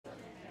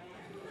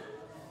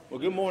Well,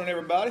 good morning,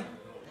 everybody. Good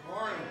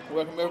morning.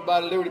 Welcome,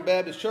 everybody, to Liberty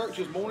Baptist Church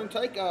this morning.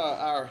 Take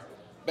our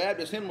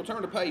Baptist hymn. We'll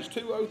turn to page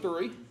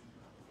 203.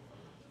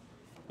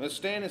 Let's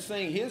stand and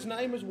sing His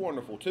Name is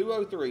Wonderful.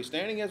 203,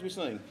 standing as we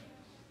sing.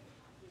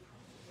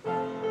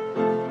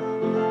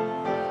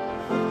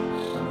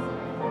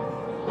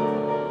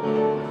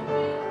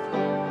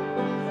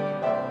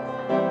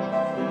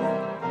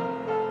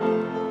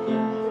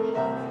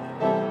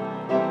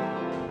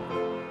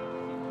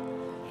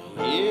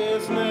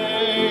 His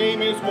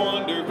name is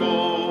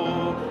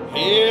wonderful.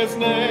 His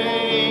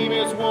name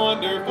is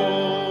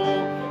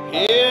wonderful.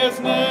 His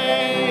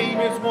name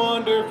is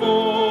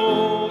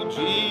wonderful.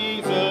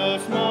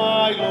 Jesus,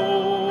 my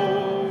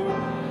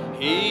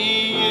Lord.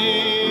 He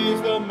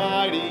is the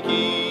mighty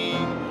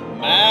King,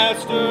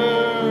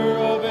 Master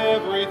of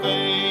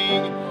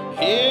everything.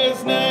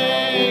 His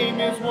name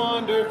is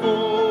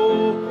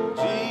wonderful.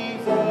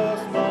 Jesus,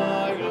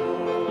 my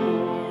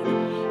Lord.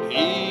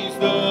 He's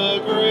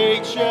the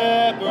great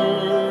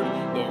shepherd,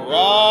 the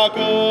rock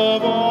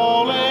of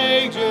all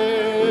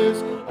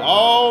ages,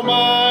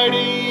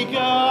 Almighty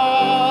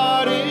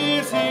God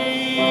is He.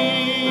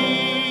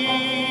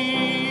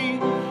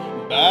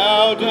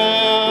 Bow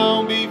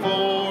down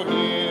before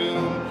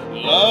Him,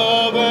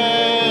 love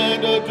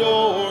and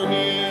adore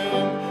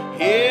Him.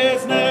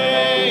 His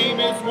name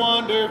is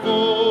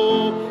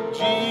wonderful,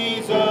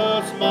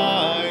 Jesus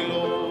my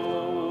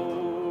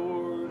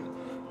Lord.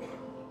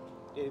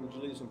 David, would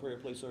you lead us in prayer,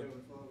 please, sir?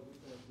 Heavenly Father, we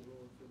thank you,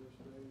 Lord, for this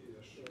day.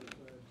 Yes, sir. Set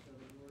aside to come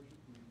and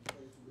worship and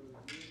pray for Brother Gary.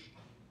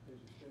 As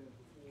you stand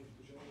before us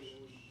today,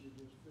 Lord, that you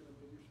just fill him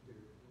with your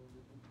spirit. Lord,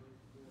 that you bring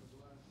the bread of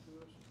life to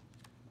us.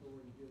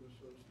 Lord, and give us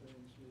those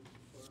things needed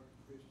for our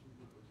Christian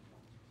growth.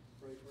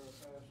 Pray for our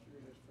pastor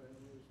and his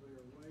family as they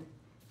are away.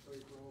 Pray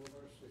for all of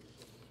our sick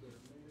souls that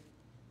are needed.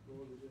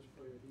 Lord, we just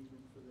pray a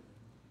healing for them.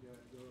 God,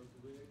 guard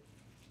the Rick.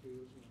 He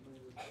was in the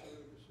middle of the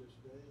service this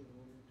day and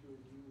went into a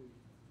new week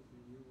to be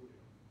your will.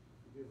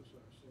 Forgive us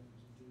our sins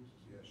in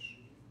Jesus' name. Yes.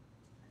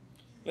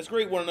 Let's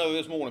greet one another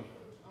this morning.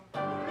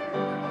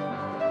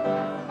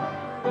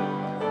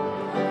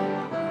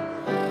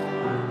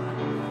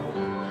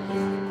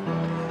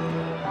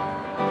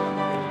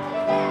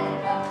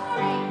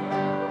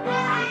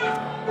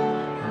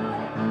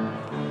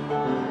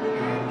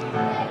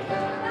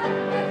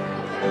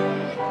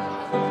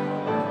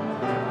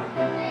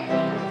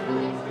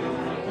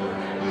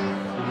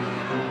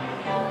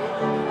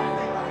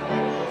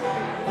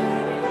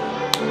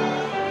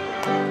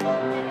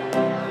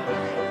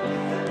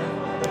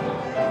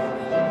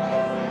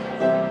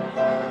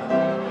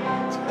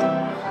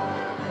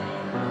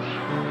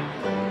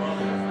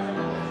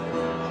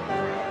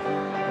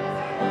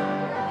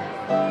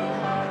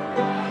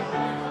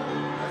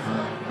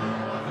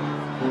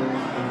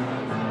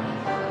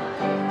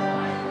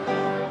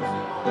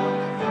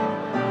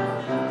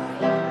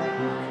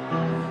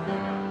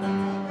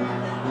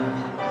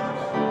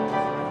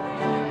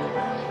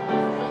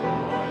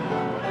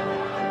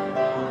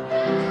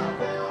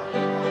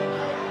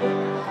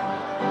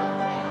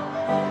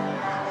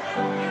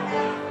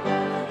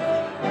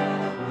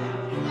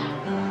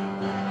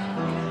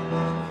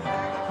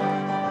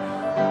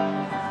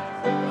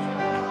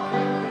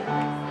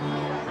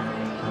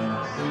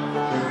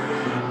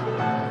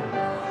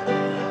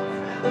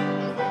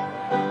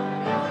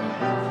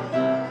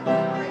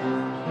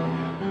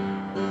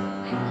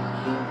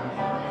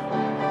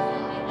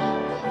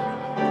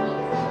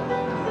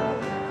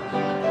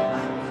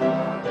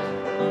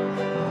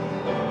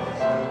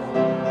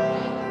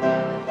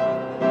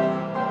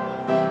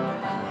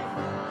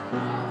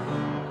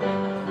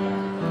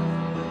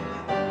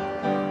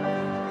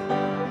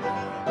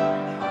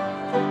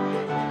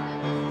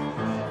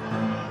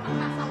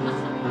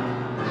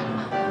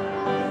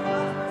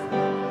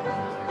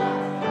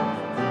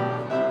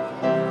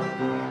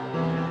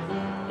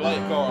 Play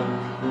it, Carl.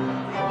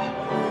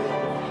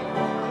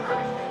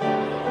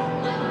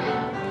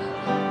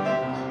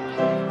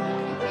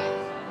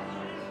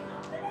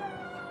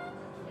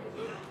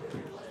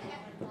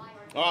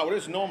 All right, well,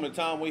 this is normally the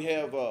time we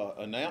have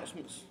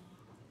announcements.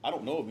 I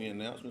don't know of any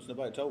announcements.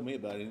 Nobody told me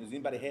about it. Does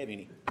anybody have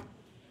any?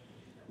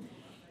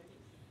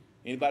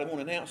 Anybody want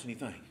to announce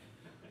anything?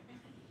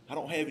 I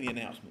don't have any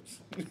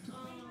announcements. We have a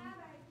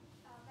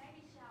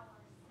baby shower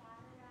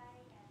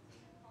Saturday at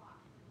 10 o'clock.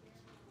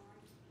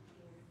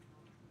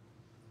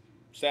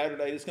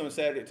 Saturday, this coming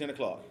Saturday at 10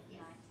 o'clock.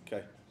 Yes.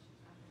 Okay.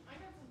 I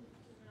got something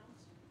to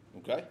announce.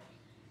 Okay.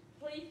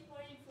 Please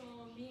pray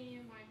for me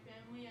and my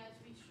family as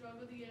we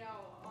struggle to get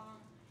our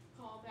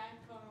call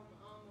back from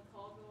the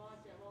call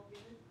garage that won't give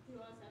it to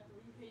us after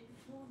we paid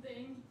the full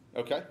thing.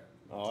 Okay.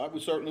 All right,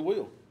 we certainly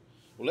will.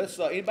 Well, let's,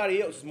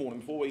 anybody else this morning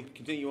before we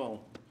continue on?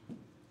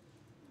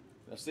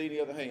 I see any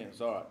other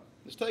hands. All right.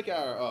 Let's take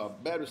our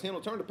Baptist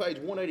hymn. Turn to page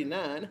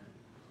 189.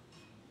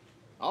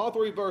 All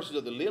three verses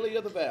of the Lily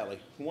of the Valley,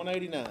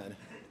 189.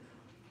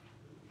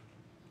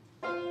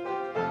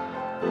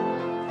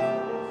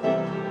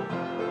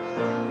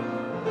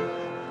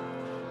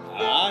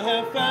 I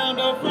have found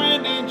a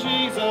friend in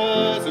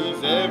Jesus,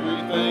 He's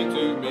everything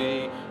to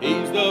me.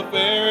 He's the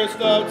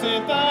fairest of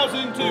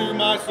 10,000 to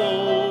my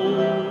soul.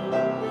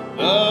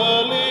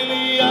 The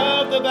lily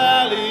of the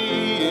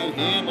valley, in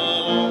him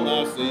alone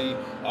I see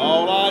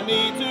all I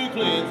need to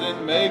cleanse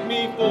and make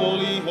me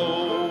fully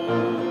whole.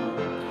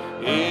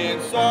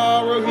 In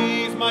sorrow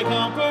he's my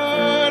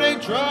comfort, in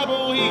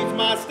trouble he's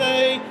my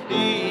stay.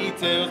 He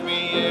tells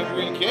me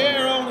every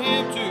care on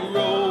him to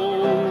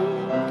roll.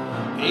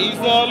 He's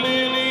the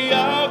lily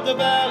of the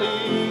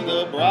valley,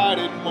 the bright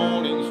and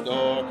morning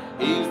star.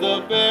 He's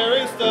the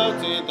fairest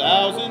of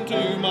 10,000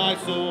 to my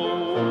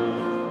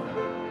soul.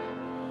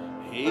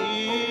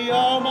 He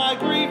all my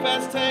grief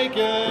has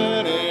taken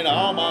and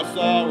all my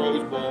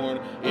sorrows borne.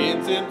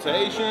 In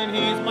temptation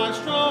he's my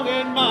strong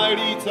and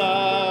mighty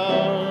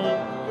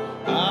tower.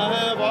 I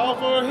have all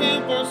for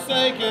him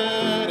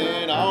forsaken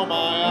and all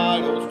my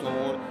idols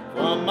torn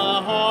from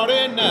my heart,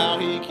 and now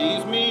he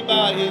keeps me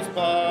by his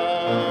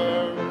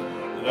power.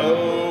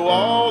 Though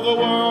all the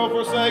world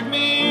forsake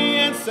me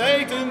and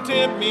Satan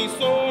tempt me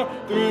sore,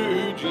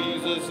 through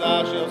Jesus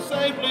I shall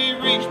safely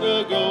reach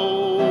the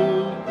goal.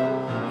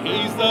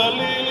 He's the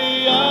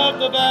lily of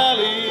the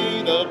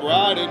valley, the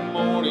bright and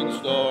morning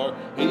star.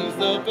 He's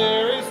the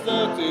fairest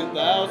of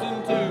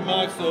 10,000 to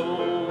my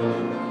soul.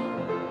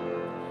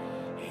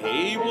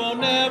 He will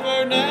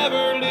never,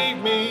 never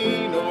leave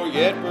me, nor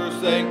yet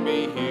forsake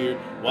me here,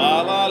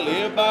 while I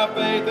live by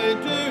faith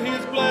into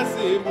his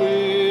blessed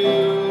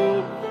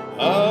will.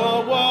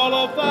 A wall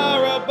of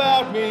fire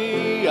about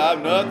me,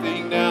 I've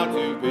nothing now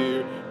to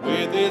fear.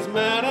 With his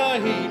manna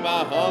he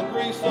my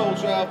hungry soul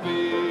shall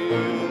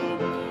fill.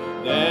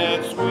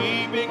 Then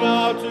sweeping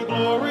up to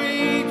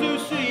glory to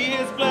see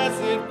his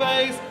blessed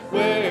face,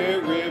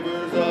 where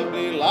rivers of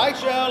delight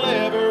shall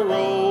ever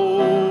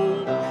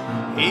roll.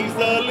 He's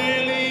the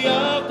lily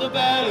of the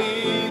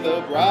valley,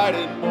 the bright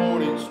and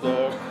morning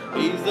star.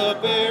 He's the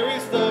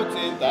fairest of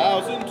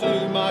 10,000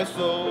 to my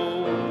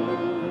soul.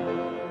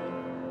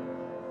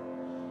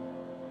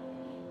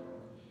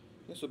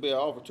 This will be an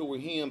offertory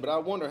hymn, but I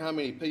wonder how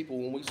many people,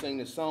 when we sing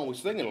this song, we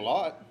sing it a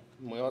lot.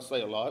 Well, I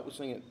say a lot, we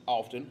sing it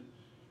often.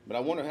 But I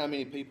wonder how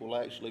many people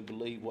actually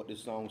believe what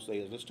this song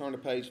says. Let's turn to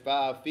page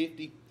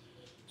 550.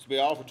 This will be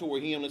an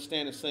offertory hymn. Let's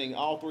stand and sing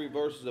all three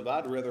verses of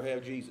I'd Rather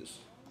Have Jesus.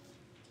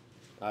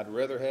 I'd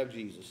rather have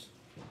Jesus.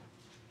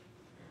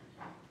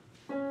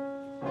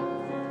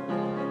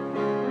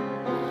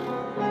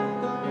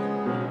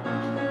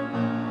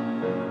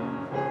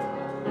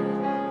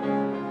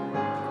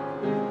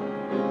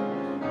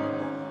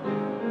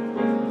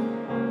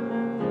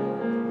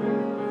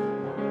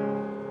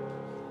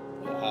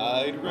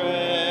 I'd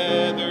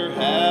rather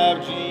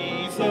have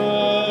Jesus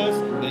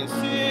than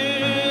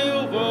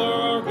silver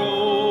or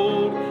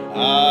gold.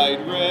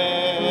 I'd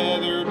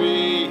rather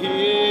be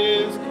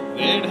his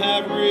than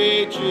have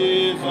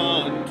riches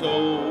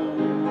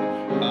untold.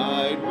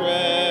 I'd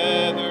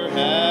rather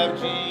have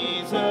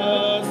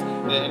Jesus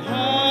than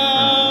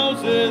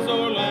houses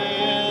or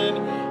land.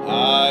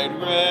 I'd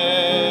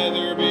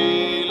rather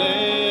be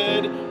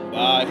led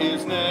by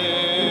his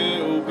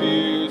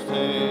nail-pierced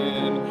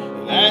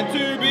hand than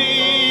to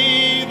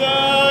be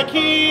the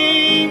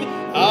king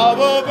of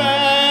a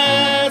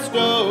vast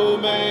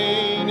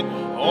domain,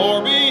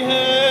 or be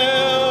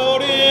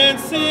held in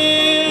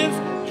sin's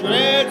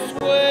dread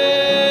sway.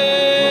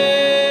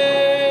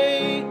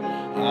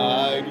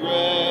 I'd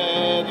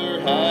rather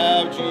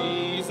have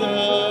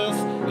Jesus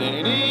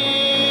than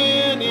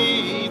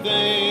anything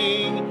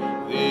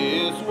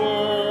this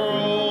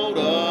world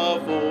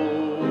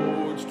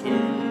affords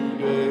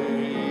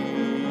today.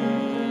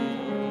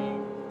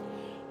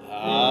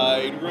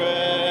 I'd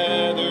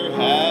rather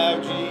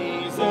have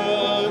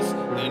Jesus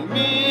than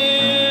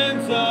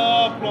men's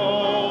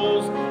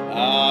applause.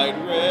 I'd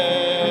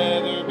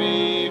rather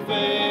be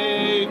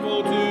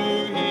faithful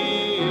to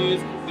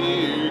his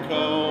dear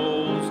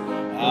cause.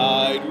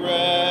 I'd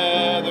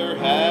rather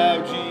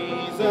have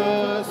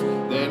Jesus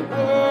than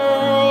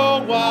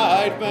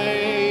worldwide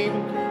fame.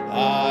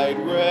 I'd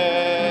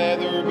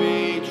rather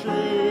be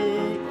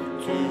true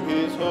to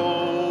his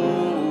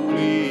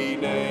holy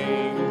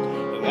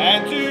name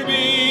than to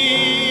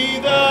be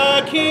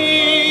the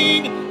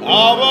king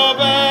of a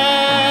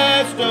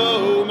vast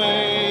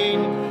domain,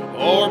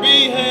 or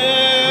be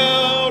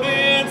held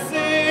in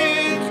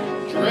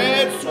sin's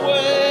dread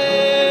sway.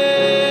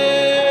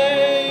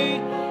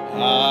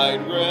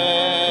 I'd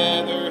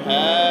rather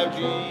have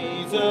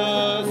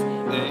Jesus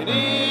than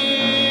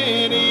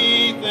anything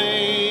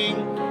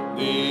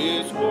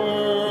this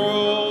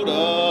world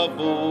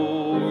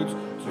affords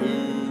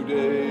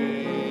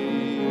today.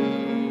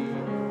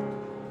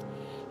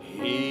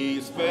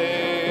 He's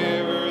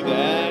fairer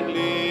than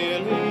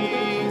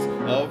lilies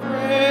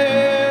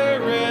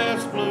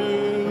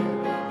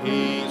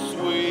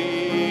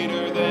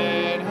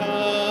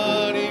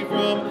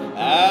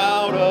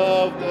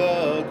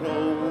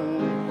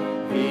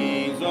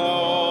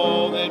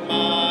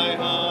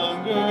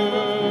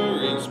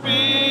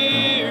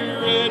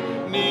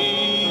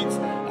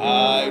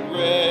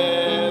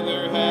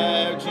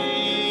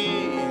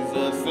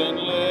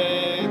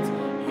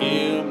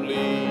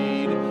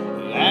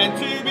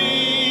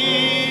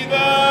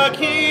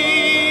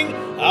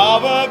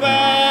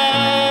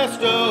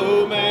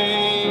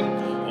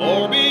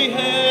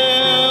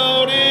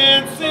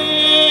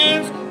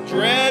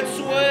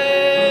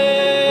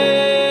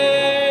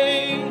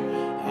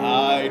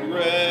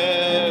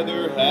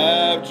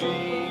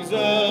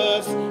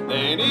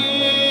than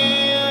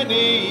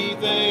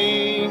anything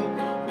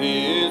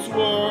this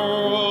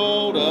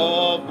world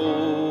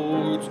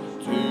affords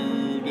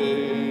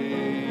today.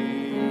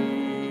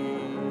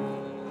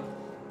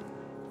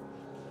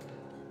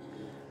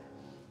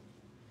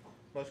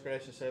 Most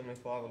gracious Heavenly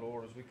Father,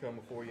 Lord, as we come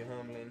before you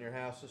humbly in your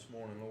house this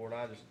morning, Lord,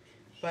 I just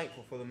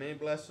thankful for the many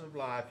blessings of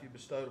life you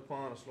bestowed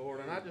upon us,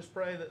 Lord, and I just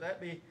pray that that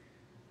be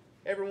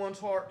everyone's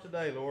heart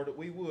today, Lord, that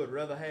we would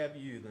rather have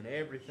you than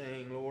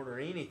everything, Lord, or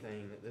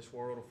anything that this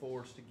world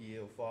affords to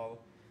give, Father.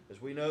 As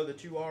we know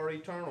that you are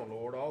eternal,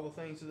 Lord, all the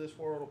things of this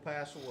world will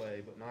pass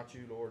away, but not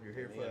you, Lord. You're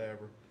here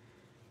forever.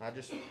 I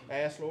just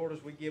ask, Lord,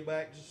 as we give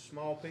back just a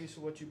small piece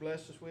of what you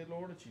blessed us with,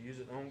 Lord, that you use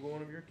it in the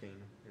ongoing of your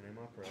kingdom. In your name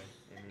I pray.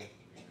 Amen.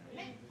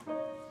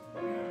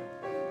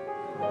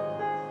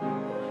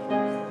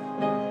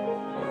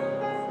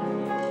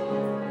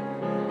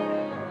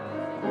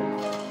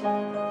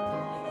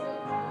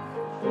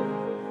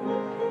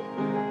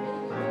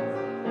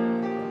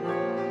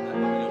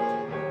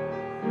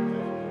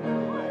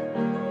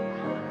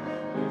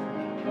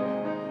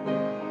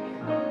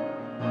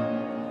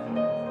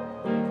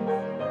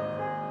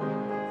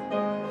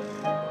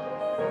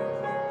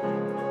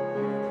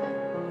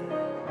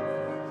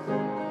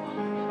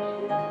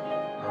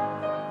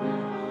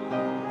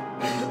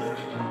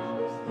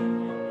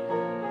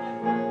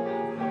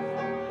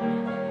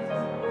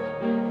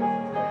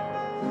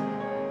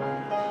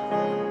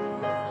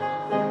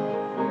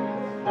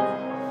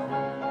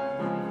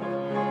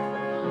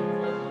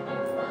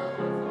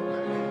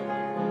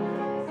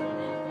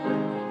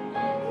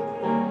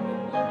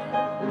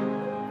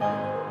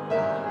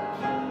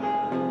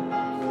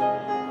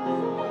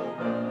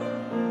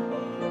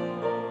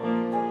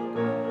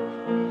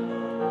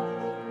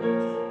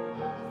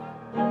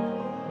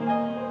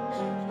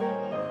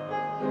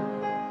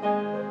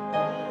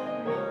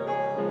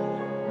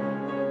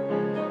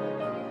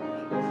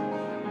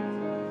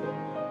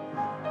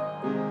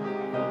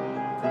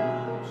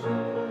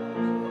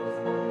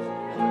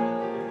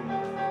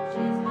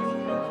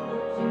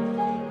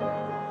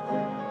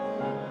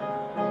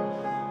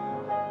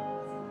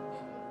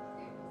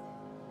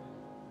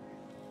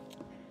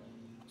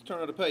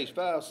 Turn to page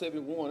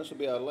 571. This will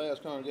be our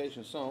last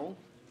congregation song.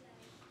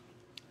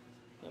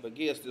 I have a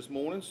guest this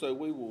morning, so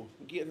we will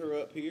get her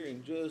up here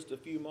in just a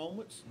few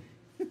moments.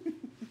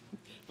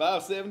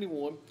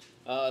 571.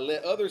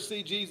 Let others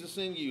see Jesus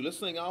in you. Let's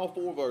sing all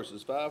four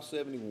verses.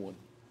 571.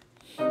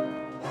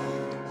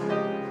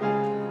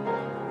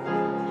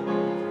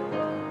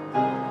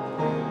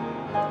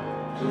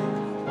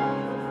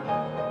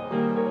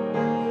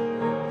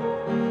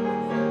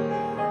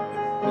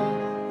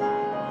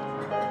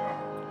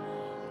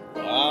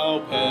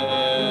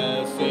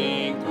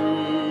 Passing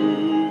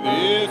through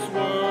this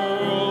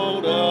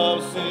world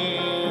of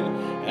sin,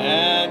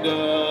 and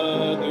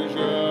others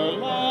your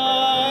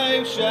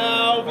life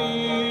shall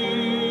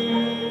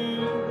view.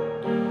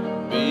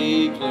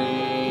 Be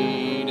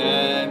clean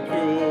and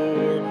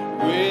pure,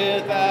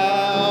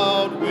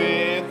 without,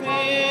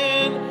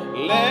 within.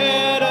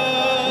 Let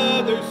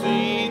others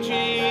see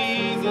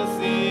Jesus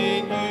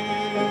in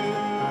you.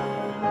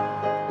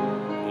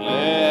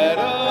 Let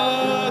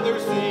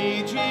others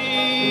see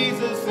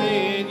Jesus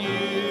in you.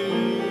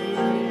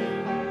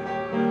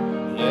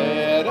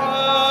 Let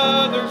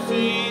others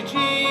see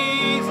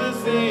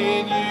Jesus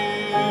in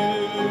you.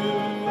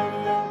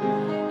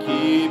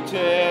 Keep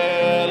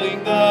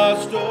telling the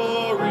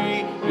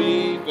story,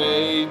 be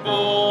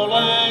faithful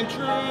and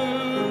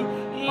true.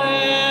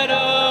 Let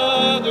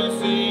others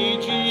see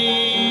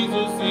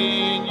Jesus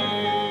in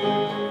you.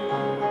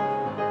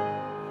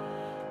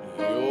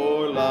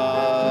 Your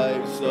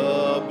life's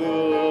a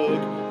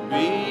book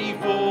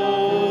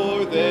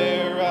before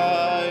their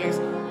eyes.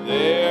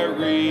 They're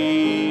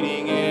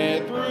reading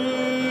it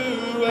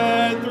through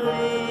and through.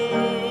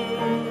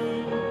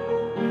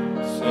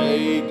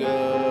 Say,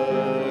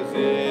 does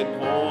it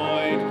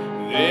point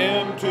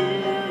them to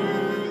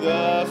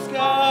the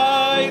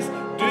skies?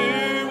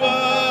 Do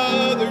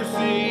others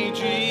see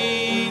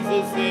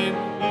Jesus in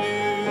you?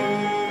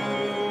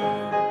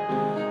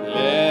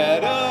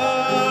 Let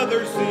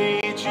others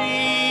see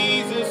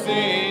Jesus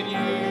in you.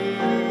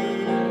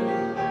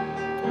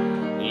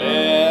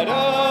 Let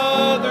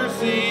others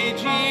see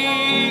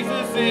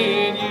Jesus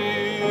in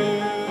you.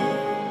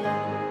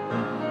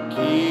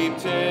 Keep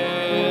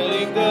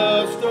telling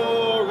the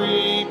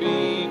story,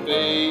 be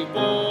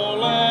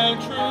faithful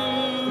and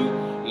true.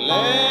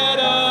 Let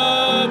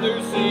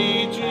others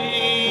see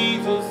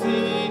Jesus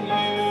in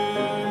you.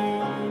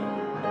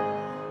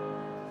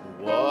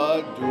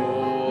 What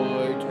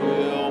joy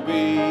 'twill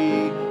be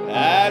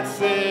at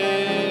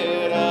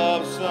set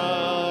of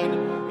sun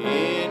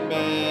in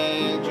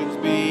mansions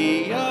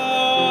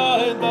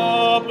beyond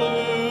the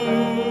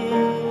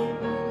blue,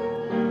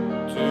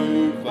 to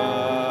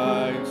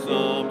find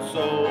some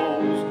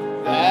souls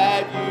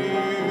that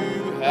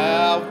you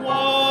have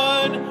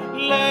won.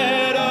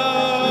 Let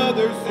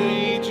others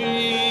see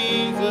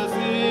Jesus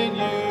in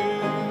you.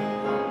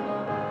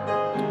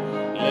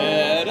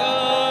 Let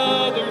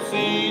others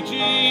see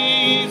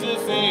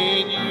Jesus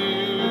in you.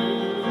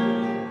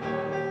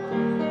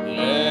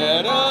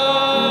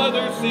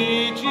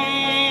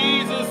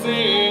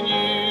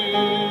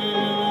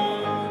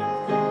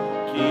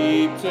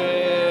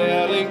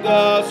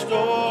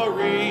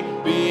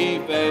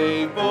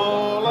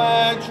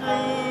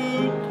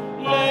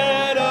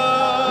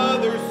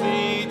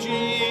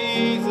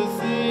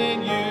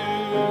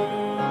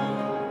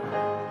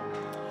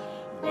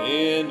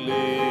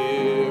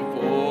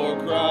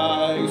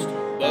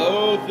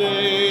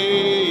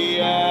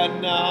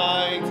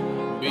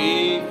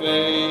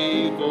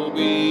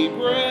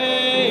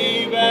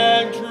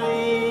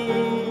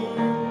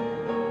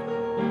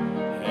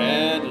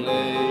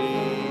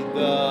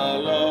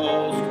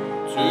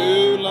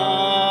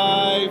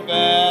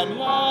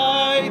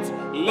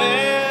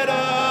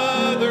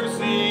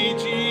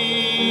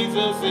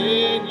 Jesus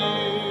in you.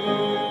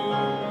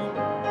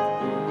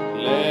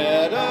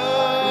 Let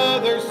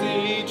others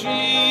see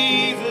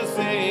Jesus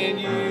in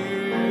you.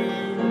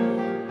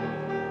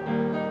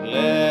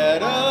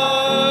 Let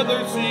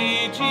others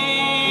see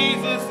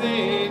Jesus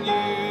in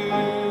you.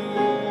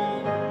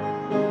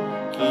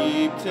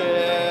 Keep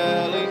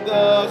telling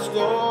the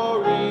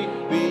story,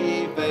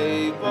 be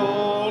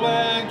faithful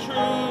and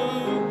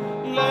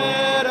true.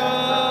 Let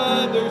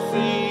others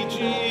see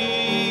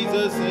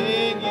Jesus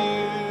in you.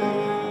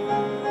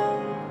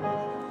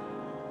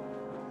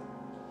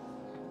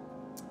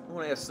 I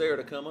want to ask Sarah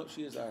to come up.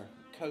 She is our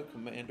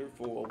co-commander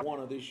for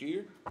Awana this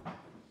year.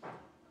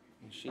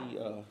 And she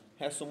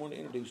has someone to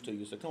introduce to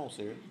you. So come on,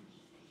 Sarah.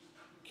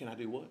 Can I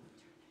do what?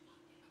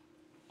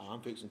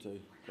 I'm fixing to,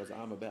 because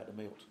I'm about to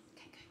melt.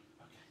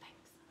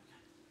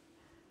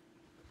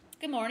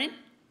 Good morning.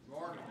 Good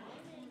morning.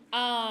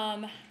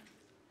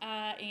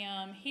 I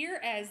am here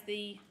as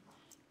the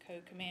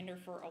co-commander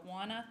for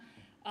Awana.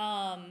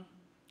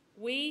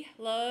 We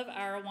love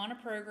our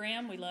Awana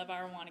program. We love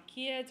our Awana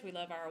kids. We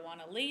love our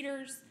Awana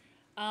leaders.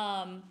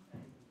 And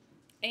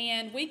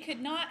we could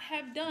not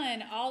have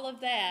done all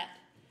of that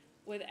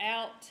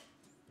without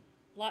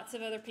lots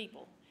of other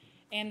people.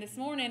 And this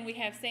morning we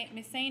have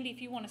Miss Sandy,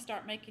 if you want to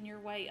start making your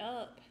way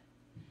up.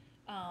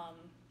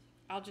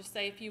 I'll just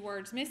say a few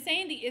words. Miss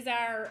Sandy is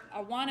our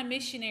Awana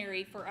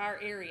missionary for our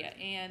area,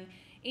 and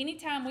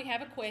anytime we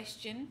have a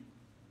question,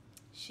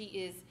 she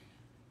is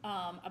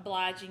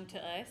obliging to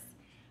us.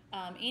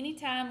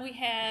 Anytime we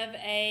have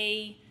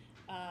a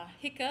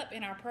hiccup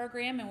in our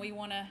program and we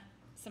want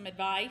some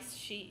advice,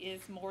 she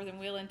is more than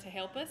willing to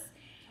help us.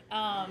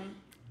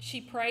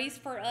 She prays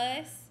for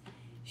us.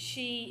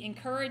 She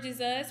encourages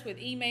us with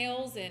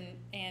emails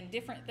and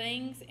different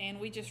things,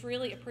 and we just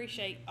really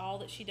appreciate all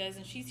that she does.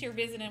 And she's here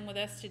visiting with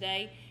us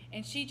today,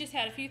 and she just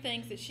had a few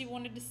things that she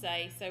wanted to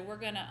say. So we're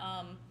going to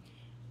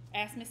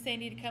ask Miss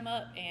Sandy to come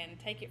up and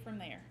take it from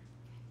there.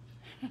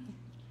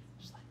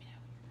 Just let me know.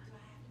 Do I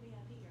have to be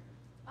up here?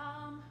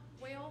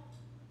 Well,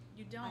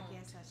 you don't. I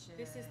guess I should.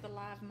 This is the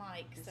live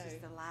mic, This so is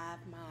the live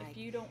mic. if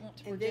you don't want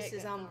to and project, this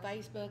is that's on all right.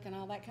 Facebook and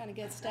all that kind of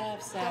good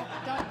stuff. So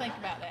Don't think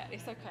about that.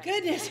 It's okay.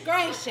 goodness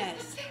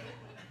gracious.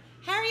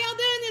 How are y'all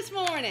doing this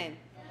morning?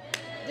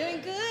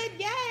 Doing good?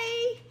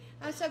 Yay!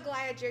 I'm so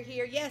glad you're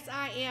here. Yes,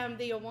 I am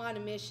the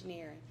Awana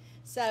missionary.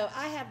 So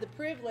I have the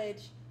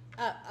privilege.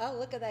 Oh,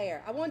 look at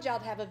there. I want y'all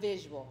to have a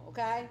visual,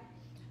 okay?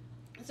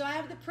 So I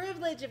have the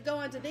privilege of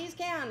going to these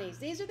counties.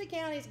 These are the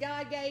counties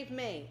God gave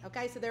me,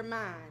 okay? So they're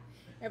mine.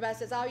 Everybody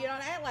says, oh, you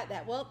don't act like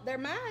that. Well, they're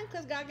mine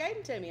because God gave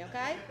them to me,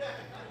 okay?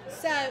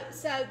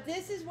 So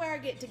this is where I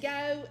get to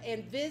go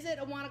and visit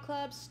Awana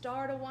clubs,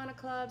 start Awana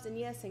clubs, and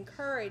yes,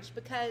 encourage,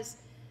 because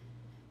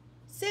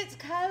since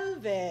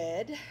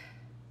COVID,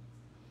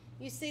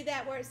 you see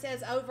that where it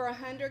says over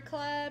 100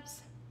 clubs?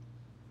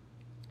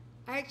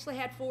 I actually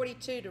had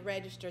 42 to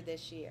register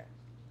this year,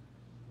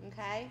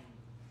 okay?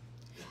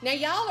 Now,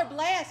 y'all are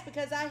blessed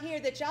because I hear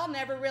that y'all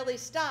never really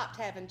stopped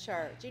having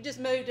church. You just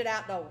moved it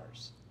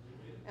outdoors.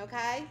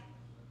 Okay?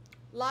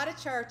 A lot of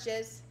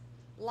churches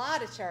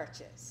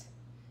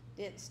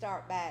didn't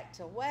start back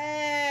till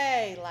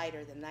way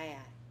later than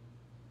that.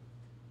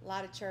 A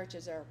lot of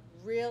churches are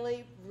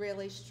really,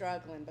 really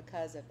struggling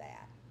because of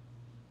that.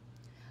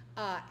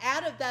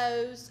 Out of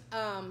those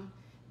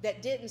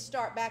that didn't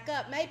start back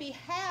up, maybe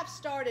have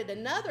started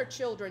another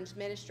children's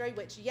ministry,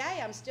 which,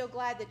 yay, I'm still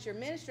glad that you're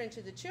ministering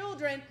to the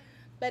children,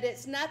 but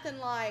it's nothing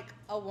like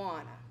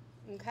Awana,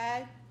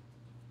 okay?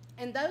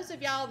 And those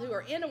of y'all who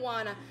are in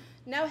Awana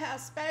know how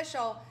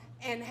special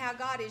and how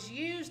God has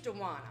used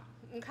Awana,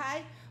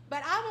 okay?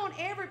 But I want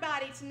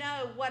everybody to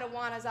know what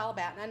Awana is all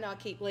about. And I know I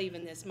keep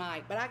leaving this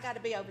mic, but I got to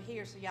be over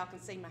here so y'all can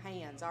see my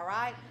hands, all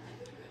right?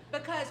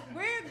 Because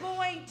we're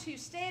going to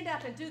stand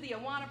up and do the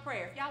Awana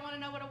prayer. If y'all want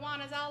to know what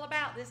Awana is all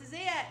about, this is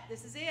it.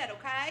 This is it,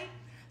 okay?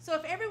 So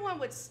if everyone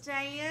would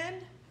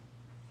stand,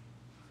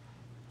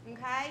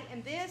 okay?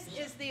 And this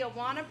is the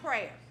Awana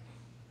prayer,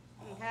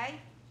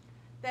 okay?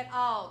 That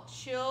all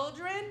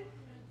children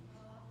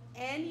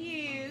and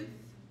youth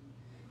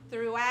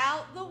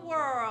throughout the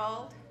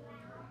world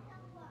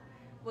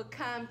will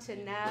come to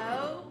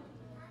know,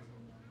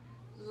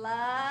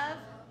 love,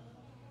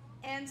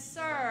 and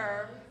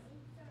serve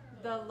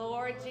the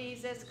Lord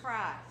Jesus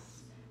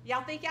Christ.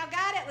 Y'all think y'all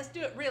got it? Let's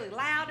do it really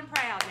loud and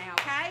proud now,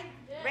 okay?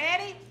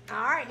 Ready?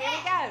 All right, here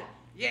we go.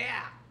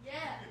 Yeah.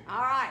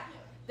 All right.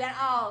 That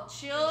all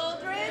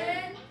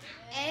children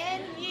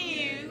and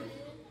youth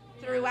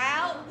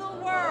throughout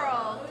the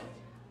world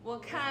will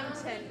come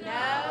to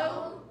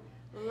know,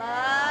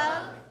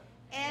 love,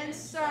 and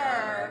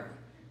serve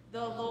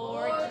the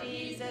Lord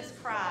Jesus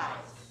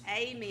Christ.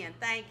 Amen.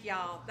 Thank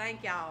y'all.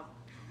 Thank y'all.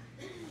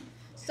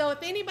 So if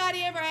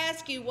anybody ever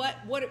asks you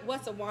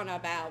what's Awana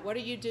about, what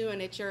are you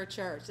doing at your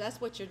church? That's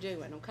what you're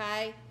doing,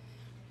 okay?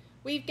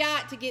 We've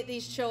got to get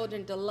these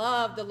children to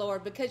love the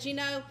Lord, because, you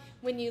know,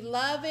 when you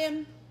love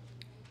Him,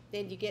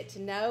 then you get to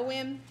know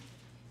Him.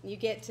 You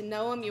get to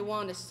know Him, you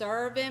want to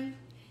serve Him.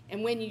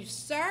 And when you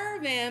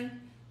serve Him,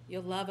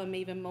 you'll love Him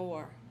even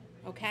more,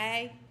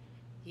 okay?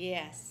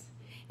 Yes.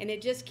 And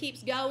it just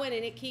keeps going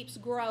and it keeps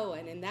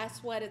growing. And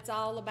that's what it's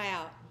all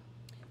about.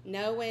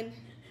 Knowing,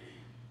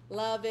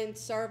 loving,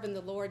 serving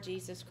the Lord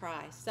Jesus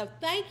Christ. So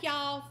thank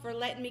y'all for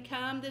letting me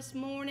come this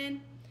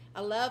morning. I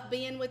love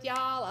being with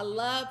y'all. I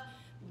love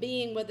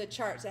being with a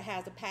church that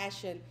has a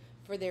passion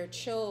for their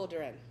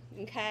children.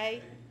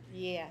 Okay?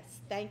 Yes.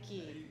 Thank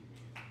you.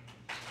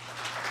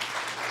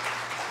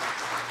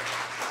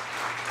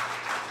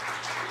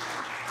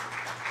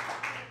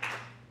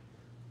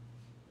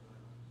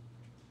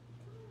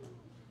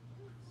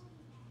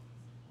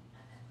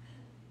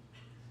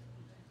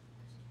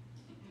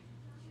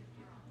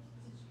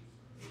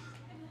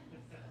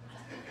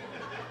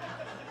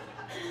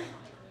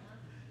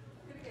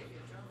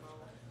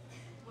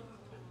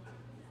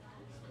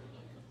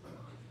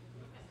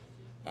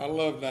 I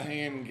love the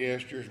hand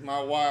gestures.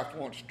 My wife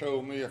once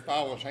told me if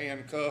I was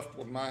handcuffed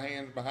with my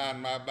hands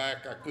behind my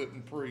back, I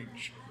couldn't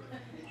preach.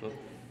 So,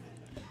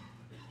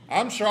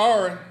 I'm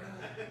sorry.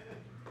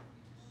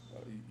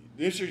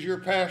 This is your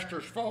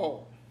pastor's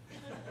fault.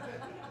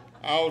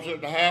 I was at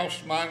the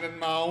house minding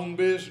my own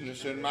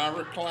business in my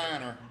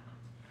recliner,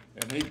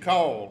 and he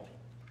called.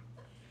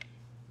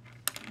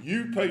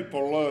 You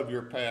people love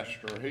your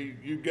pastor.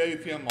 You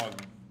gave him a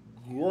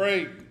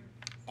great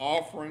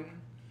offering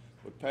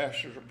with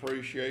Pastor's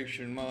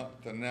Appreciation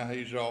Month, and now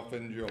he's off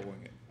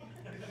enjoying it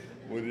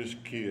with his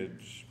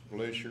kids.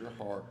 Bless your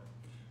heart.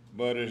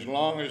 But as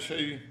long as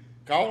he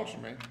calls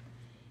me,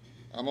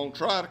 I'm going to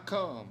try to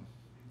come.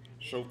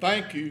 So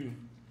thank you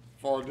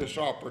for this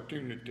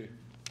opportunity.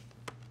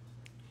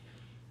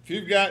 If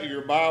you've got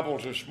your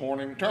Bibles this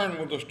morning, turn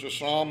with us to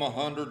Psalm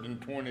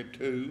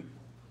 122.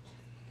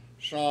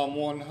 Psalm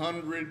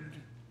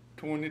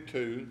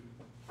 122.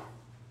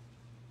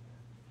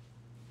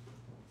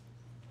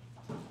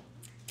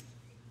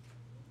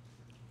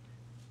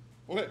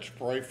 Let's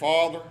pray.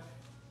 Father,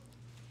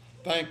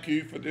 thank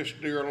you for this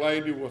dear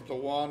lady with the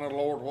Awana.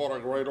 Lord, what a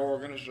great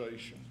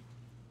organization.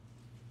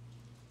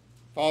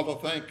 Father,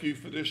 thank you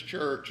for this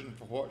church and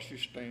for what she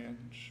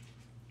stands.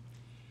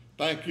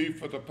 Thank you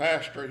for the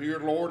pastor here,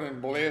 Lord,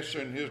 and bless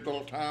in his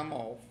little time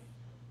off.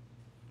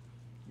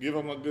 Give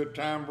him a good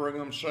time, bring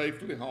him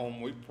safely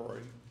home, we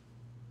pray.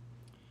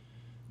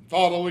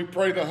 Father, we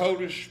pray the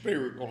Holy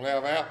Spirit will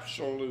have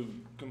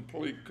absolute,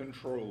 complete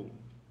control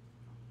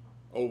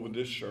over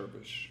this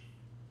service.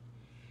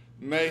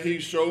 May he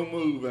so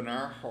move in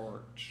our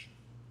hearts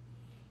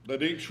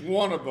that each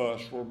one of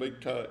us will be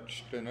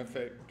touched and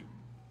affected.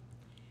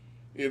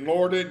 And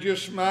Lord, it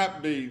just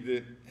might be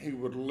that he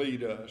would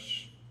lead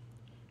us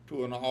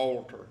to an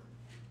altar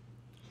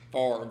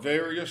for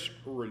various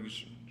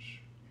reasons.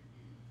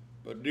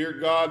 But dear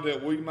God,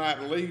 that we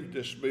might leave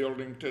this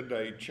building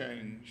today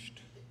changed,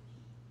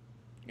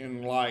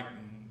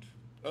 enlightened,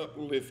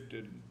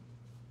 uplifted.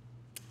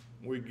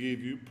 We give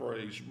you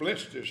praise.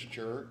 Bless this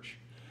church.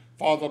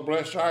 Father,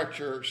 bless our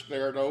church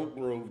there at Oak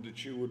Grove,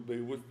 that you would be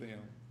with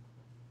them.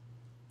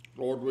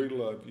 Lord, we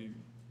love you.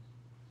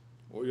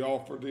 We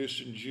offer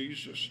this in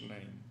Jesus'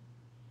 name,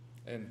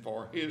 and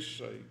for his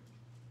sake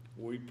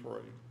we pray.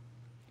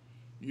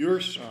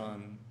 Your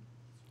Son,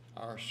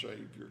 our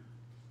Savior.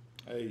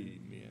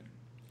 Amen.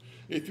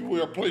 If you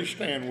will, please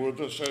stand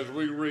with us as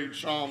we read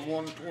Psalm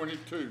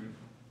 122.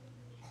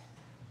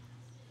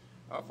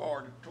 I've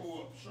already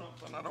tore up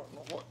something. I don't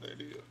know what that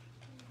is.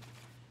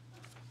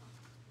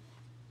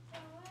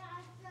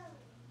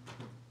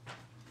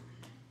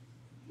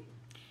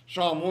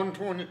 Psalm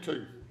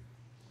 122.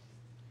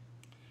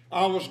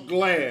 I was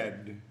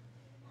glad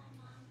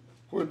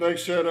when they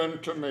said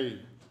unto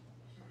me,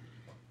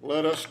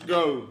 let us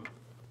go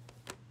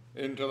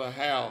into the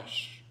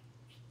house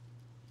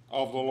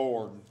of the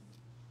Lord.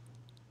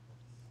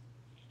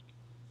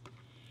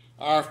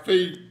 Our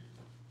feet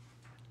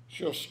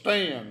shall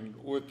stand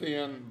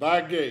within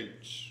thy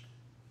gates,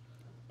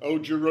 O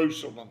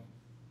Jerusalem.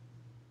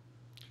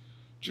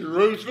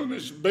 Jerusalem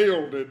is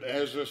builded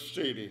as a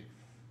city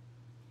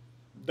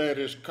that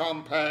is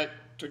compact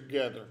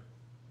together.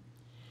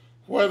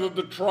 Whether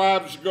the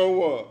tribes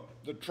go up,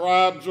 the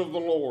tribes of the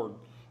Lord,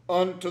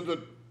 unto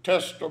the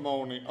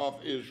testimony of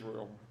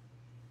Israel,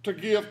 to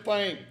give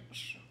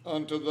thanks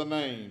unto the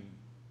name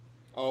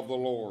of the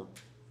Lord.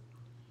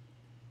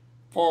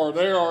 For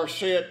there are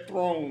set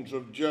thrones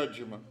of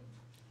judgment,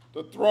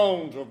 the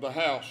thrones of the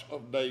house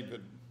of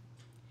David.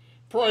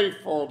 Pray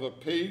for the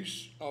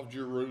peace of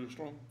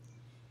Jerusalem.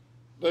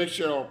 They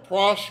shall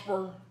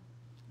prosper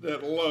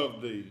that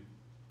love thee.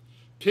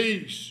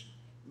 Peace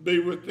be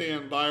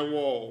within thy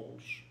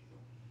walls,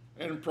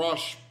 and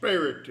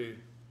prosperity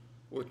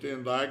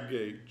within thy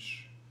gates.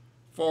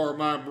 For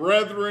my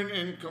brethren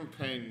and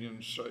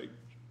companions' sake,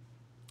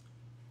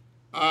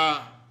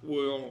 I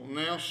will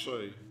now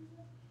say,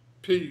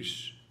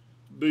 peace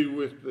be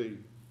with thee.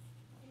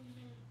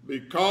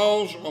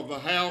 Because of the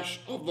house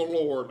of the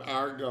Lord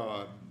our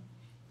God,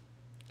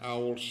 I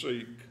will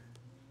seek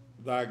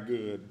thy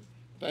good.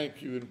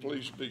 Thank you, and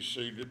please be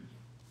seated.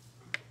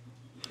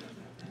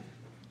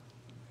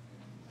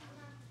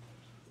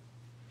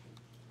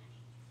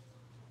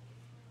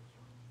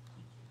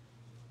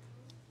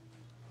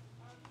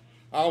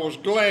 I was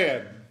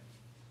glad.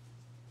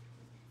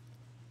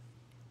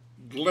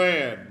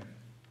 Glad.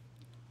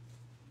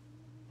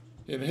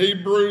 In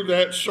Hebrew,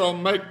 that's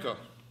someka.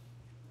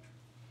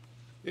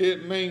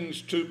 It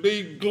means to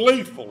be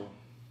gleeful,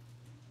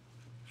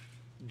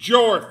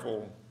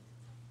 joyful,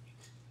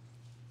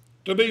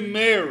 to be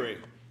merry,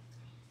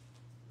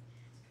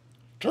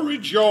 to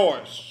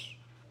rejoice.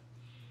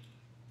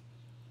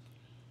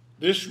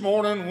 This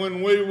morning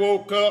when we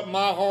woke up,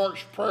 my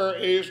heart's prayer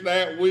is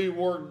that we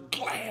were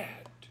glad.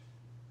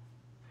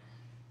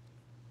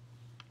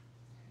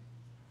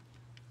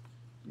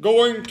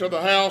 Going to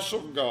the house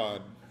of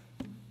God.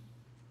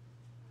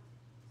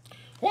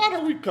 Why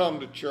do we come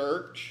to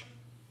church?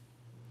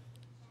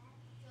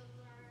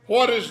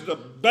 What is the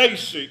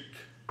basic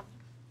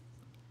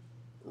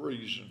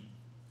reason?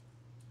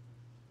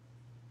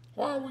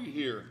 Why are we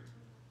here?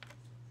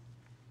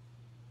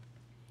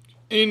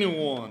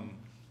 Anyone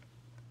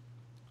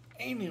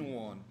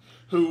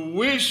who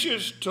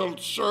wishes to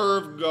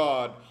serve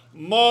God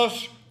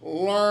must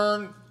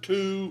learn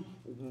to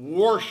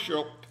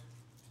worship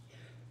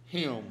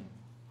Him.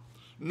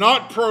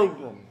 Not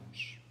programs,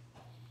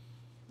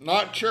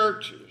 not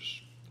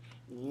churches.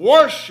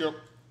 Worship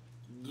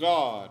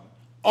God.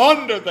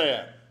 Under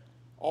that,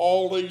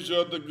 all these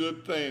other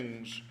good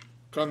things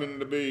come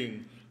into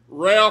being.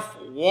 Ralph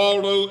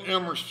Waldo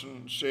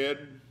Emerson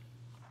said,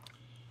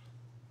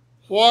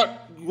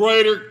 "What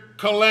greater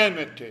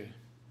calamity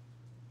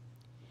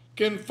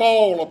can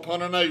fall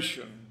upon a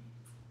nation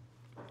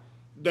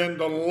than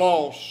the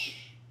loss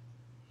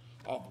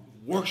of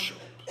worship?"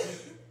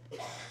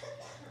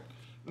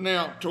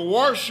 Now, to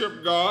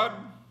worship God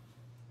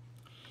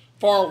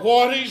for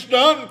what He's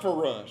done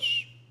for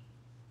us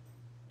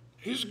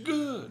is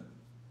good.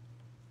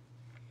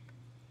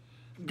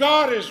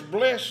 God has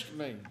blessed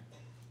me.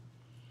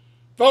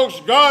 Folks,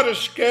 God has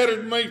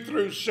scattered me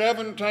through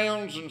 7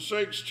 towns and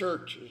 6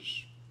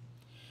 churches.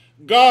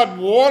 God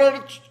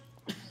watered us,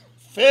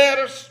 fed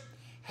us,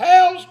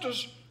 housed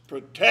us,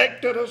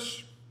 protected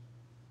us.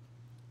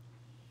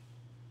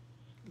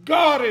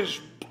 God has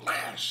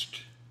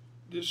blessed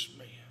this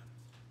man.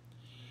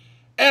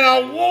 And I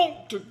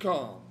want to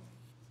come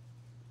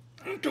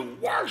and to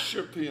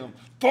worship Him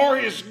for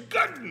His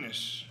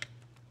goodness.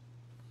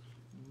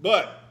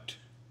 But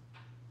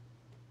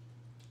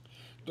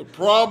the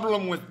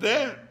problem with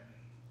that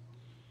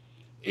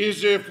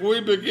is if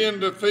we begin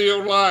to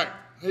feel like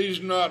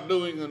He's not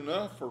doing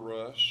enough for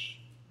us,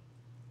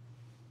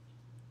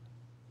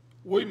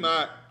 we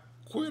might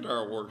quit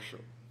our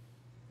worship.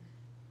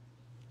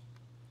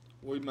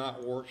 We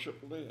might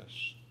worship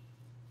less.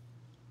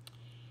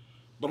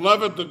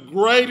 Beloved, the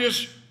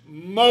greatest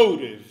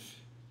motive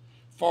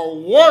for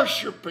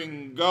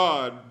worshiping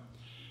God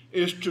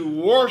is to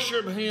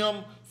worship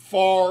Him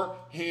for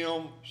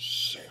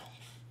Himself.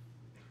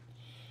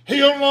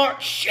 He'll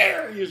not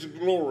share His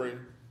glory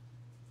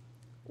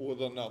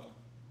with another.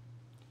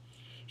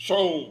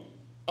 So,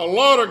 a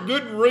lot of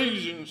good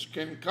reasons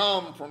can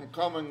come from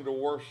coming to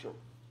worship.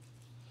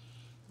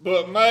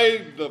 But may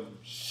the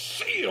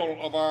seal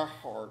of our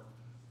heart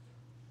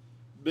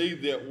be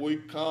that we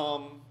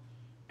come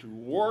to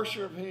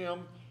worship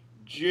Him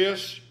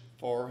just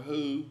for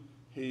who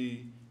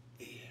He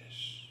is.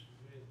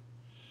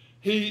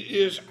 He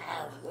is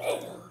our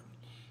Lord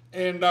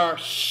and our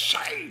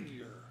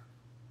Savior,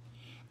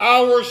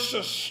 our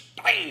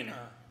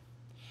sustainer,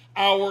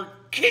 our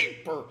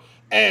keeper,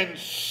 and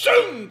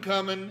soon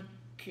coming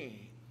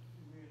King.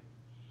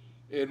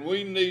 And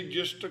we need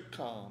just to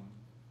come,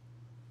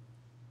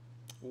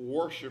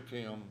 worship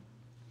Him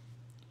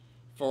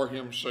for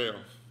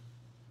Himself.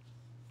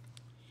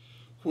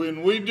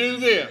 When we do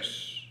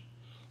this,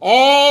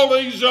 all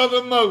these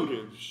other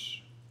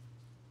motives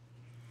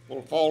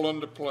will fall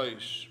into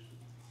place.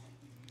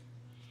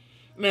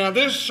 Now,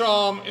 this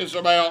psalm is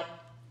about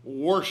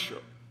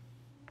worship,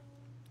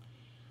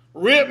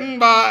 written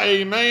by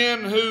a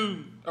man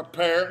who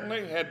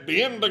apparently had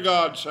been to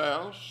God's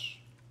house,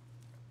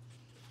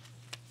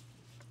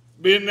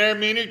 been there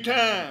many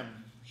times,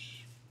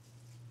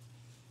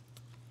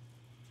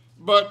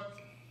 but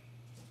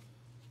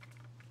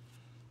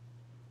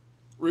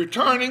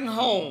returning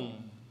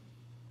home,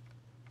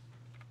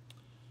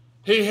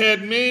 he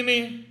had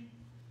many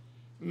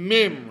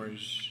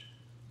memories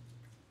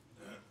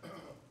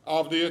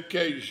of the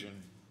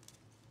occasion.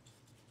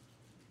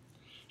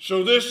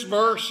 So this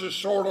verse is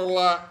sort of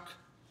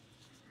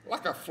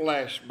like a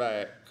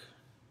flashback.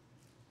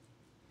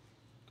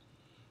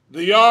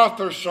 The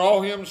author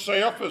saw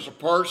himself as a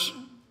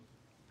person.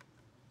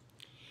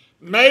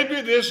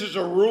 Maybe this is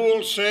a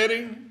rural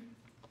setting.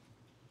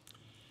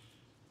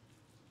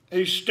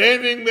 He's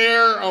standing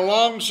there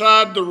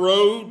alongside the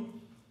road,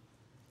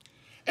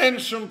 and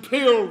some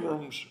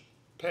pilgrims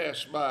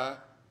pass by,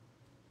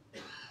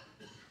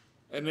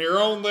 and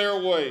they're on their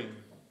way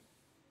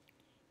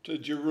to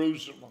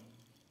Jerusalem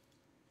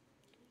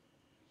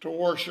to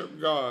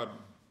worship God.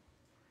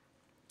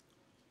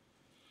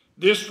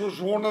 This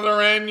was one of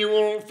their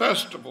annual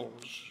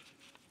festivals,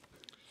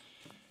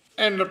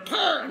 and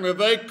apparently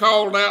they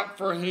called out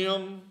for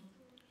him,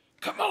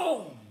 "Come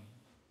on,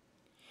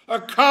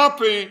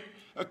 accompany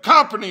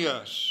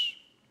us.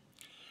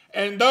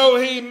 And though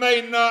he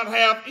may not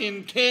have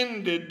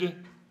intended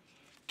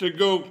to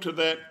go to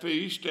that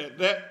feast at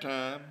that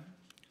time,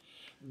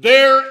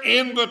 their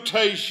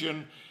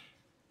invitation,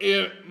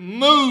 it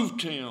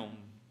moved him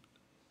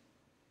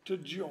to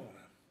join them.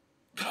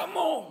 Come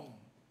on,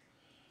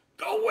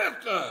 go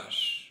with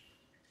us.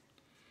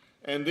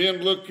 And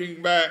then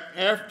looking back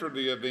after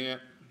the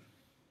event,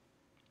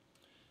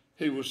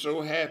 he was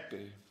so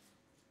happy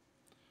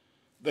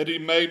that he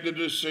made the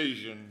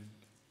decision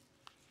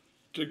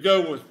to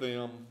go with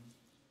them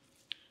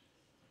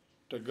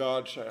to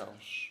God's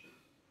house.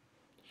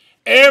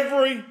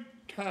 Every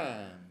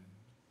time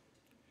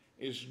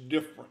is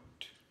different.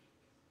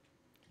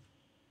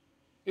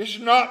 It's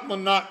not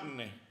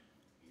monotony.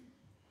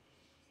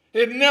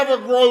 It never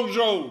grows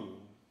old.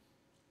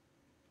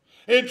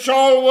 It's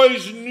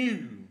always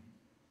new.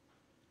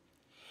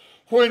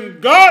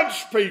 When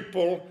God's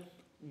people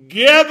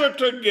gather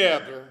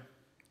together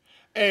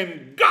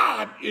and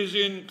God is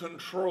in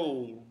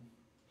control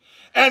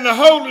and the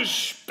Holy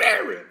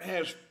Spirit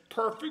has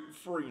perfect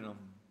freedom,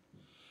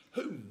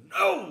 who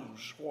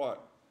knows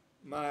what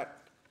might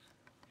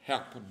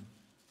happen?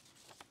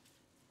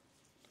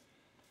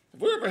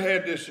 Have we ever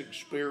had this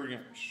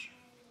experience?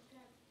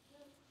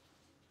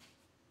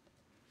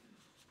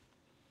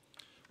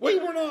 We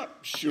were not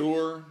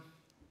sure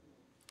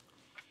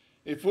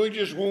if we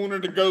just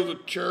wanted to go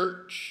to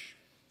church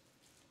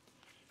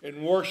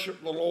and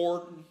worship the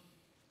Lord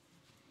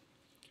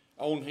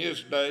on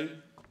His day.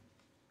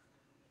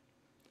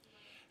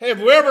 Have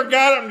we ever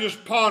got up and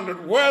just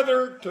pondered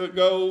whether to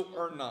go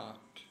or not?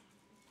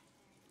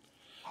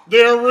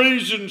 There are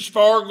reasons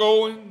for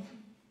going.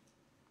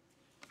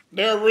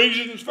 There are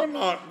reasons for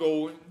not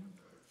going.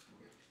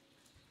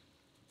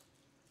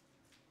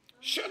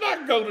 Should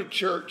I go to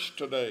church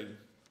today?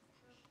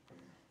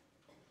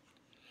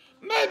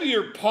 Maybe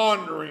you're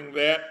pondering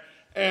that,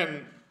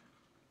 and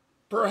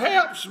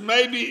perhaps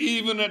maybe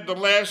even at the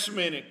last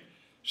minute,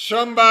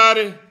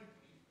 somebody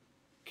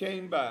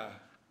came by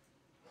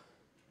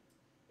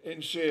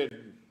and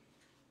said,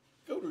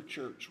 go to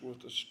church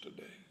with us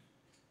today.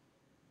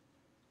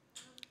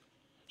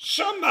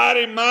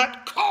 Somebody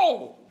might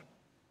call,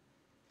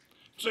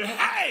 say,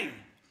 hey,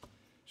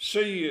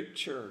 see you at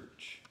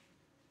church.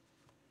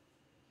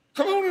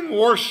 Come on and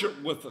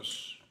worship with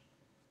us.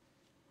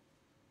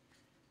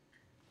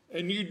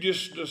 And you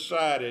just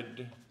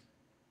decided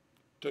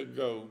to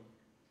go.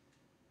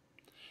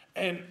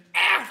 And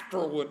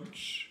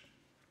afterwards,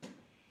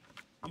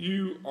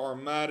 you are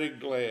mighty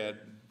glad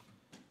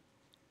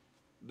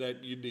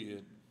that you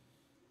did.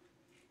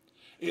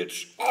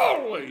 It's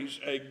always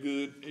a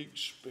good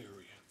experience.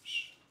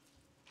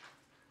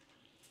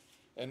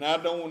 And I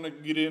don't want to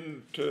get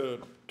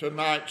into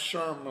tonight's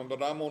sermon,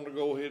 but I'm going to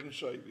go ahead and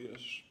say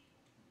this.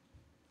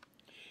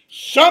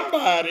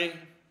 Somebody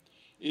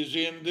is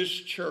in this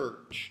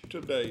church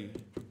today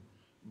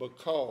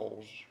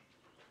because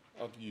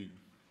of you.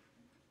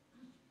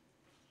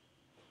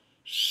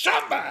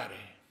 Somebody,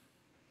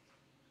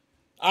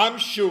 I'm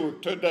sure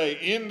today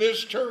in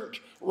this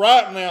church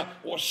right now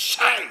was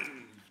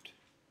saved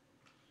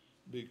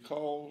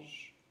because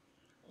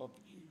of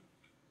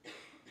you.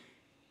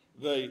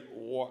 They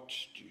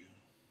watched you.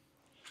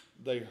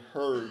 They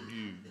heard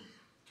you.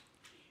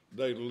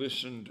 They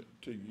listened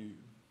to you.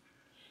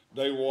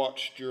 They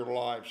watched your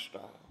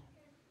lifestyle.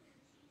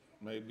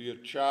 Maybe a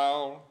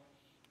child,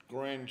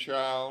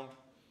 grandchild,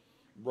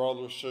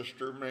 brother,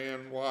 sister,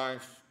 man,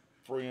 wife,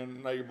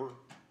 friend, neighbor,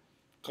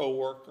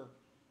 co-worker.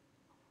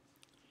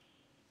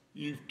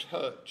 You've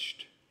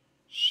touched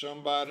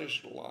somebody's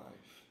life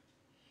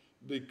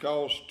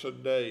because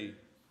today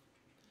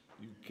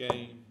you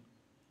came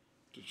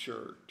to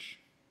church.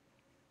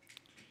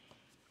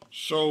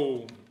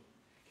 So,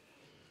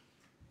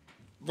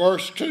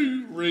 verse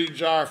 2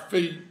 reads, our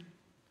feet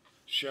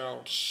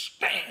shall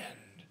stand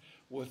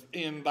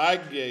within thy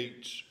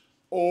gates,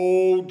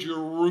 O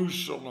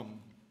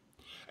Jerusalem.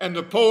 And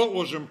the poet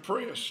was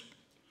impressed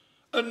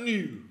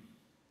anew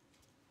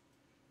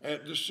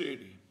at the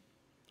city.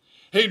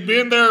 He'd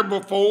been there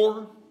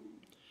before.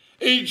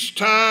 Each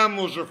time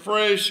was a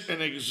fresh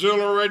and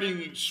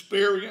exhilarating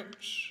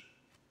experience.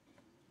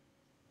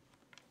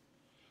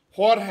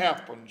 What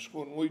happens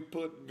when we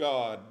put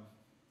God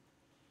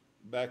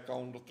back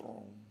on the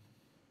throne?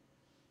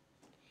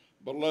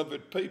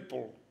 Beloved,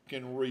 people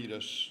can read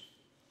us.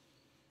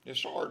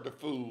 It's hard to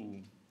fool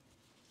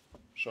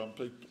some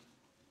people.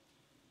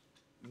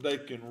 They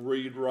can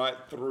read right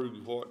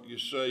through what you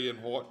say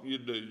and what you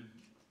do.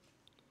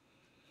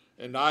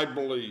 And I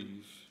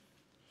believe,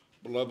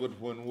 beloved,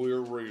 when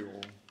we're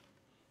real,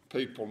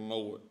 people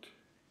know it.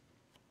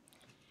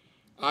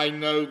 I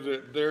know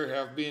that there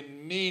have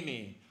been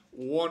many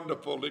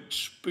wonderful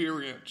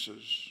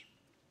experiences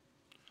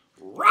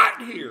right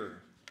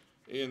here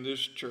in this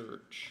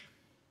church.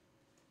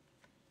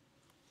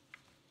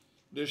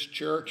 This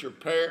church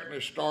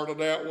apparently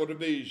started out with a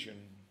vision.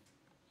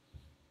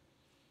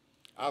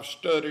 I've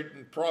studied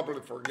and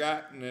probably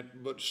forgotten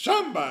it, but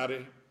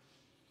somebody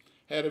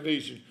had a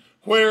vision.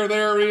 Where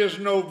there is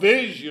no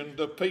vision,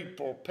 the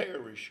people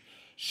perish.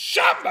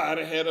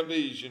 Somebody had a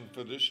vision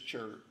for this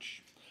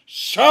church.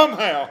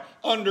 Somehow,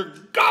 under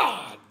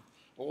God,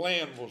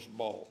 land was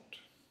bought.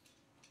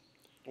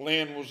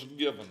 Land was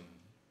given.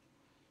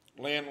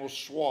 Land was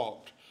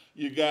swapped.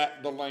 You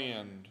got the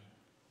land.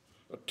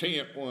 A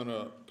tent went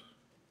up.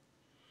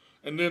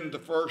 And then the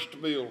first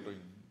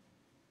building.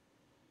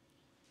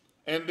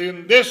 And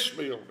then this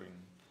building.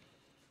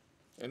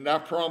 And I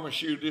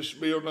promise you, this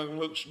building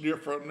looks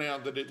different now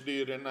than it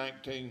did in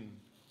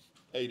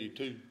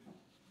 1982.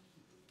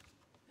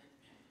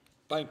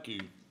 Thank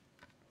you.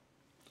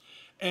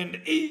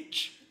 And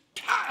each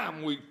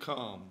time we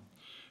come,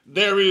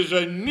 there is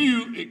a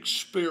new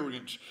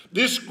experience.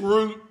 This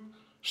group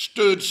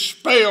stood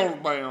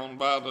spellbound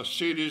by the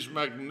city's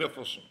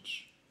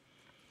magnificence,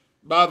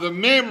 by the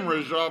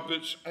memories of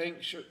its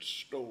ancient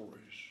stories.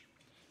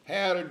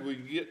 How did we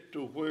get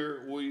to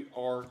where we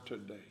are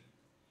today?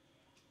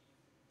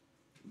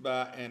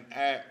 By an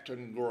act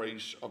and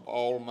grace of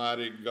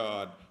Almighty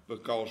God,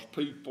 because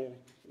people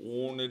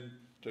wanted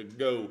to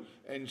go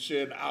and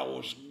said, I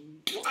was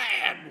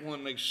glad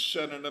when they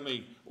said unto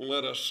me,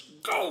 let us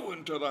go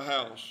into the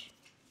house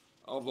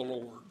of the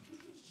Lord.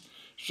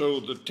 So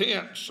the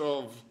tense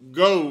of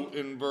go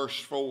in verse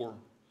 4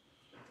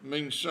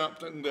 means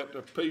something that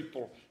the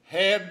people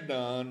had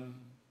done,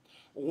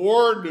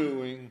 were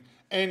doing,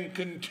 and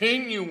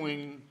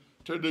continuing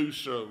to do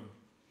so.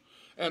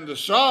 And the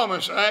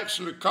psalmist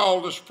actually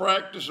called this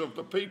practice of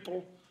the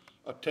people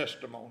a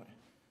testimony.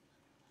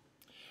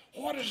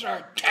 What is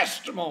our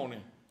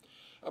testimony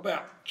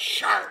about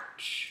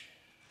church?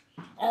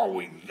 Are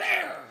we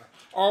there?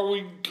 Are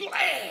we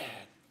glad?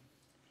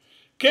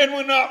 Can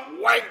we not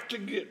wait to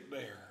get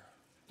there?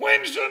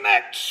 When's the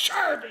next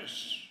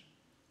service?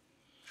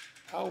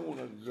 I want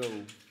to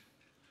go.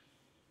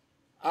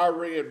 I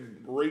read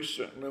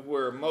recently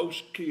where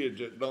most kids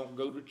that don't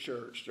go to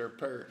church, their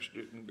parents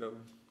didn't go.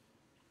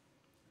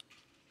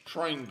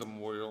 Train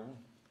them well.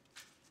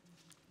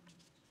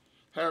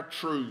 How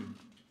true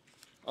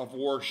of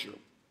worship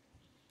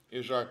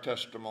is our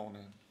testimony.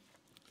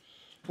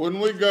 When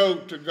we go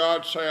to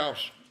God's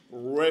house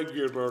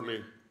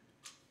regularly,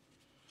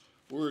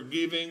 we're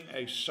giving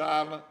a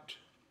silent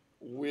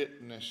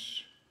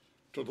witness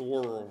to the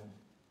world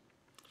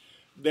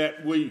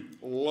that we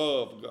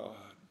love God,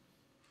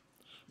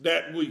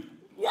 that we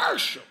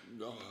worship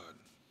God,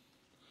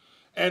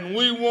 and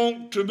we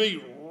want to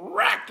be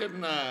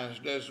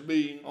recognized as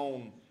being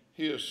on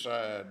His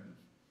side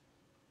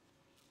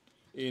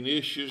in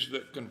issues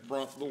that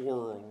confront the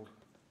world.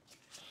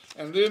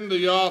 And then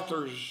the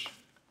author's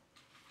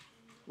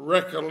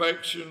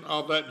recollection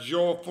of that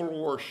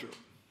joyful worship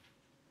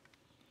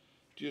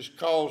just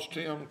caused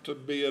him to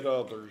bid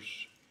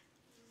others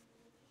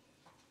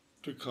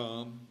to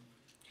come.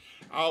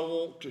 I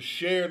want to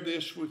share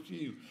this with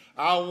you.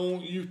 I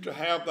want you to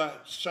have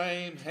that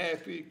same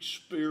happy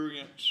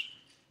experience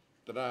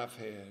that I've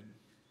had.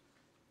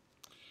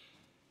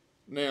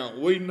 Now,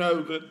 we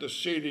know that the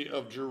city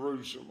of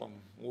Jerusalem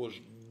was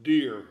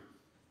dear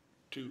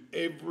to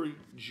every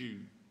Jew.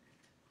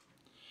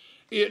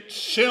 It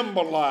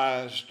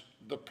symbolized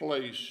the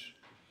place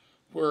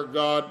where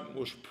God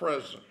was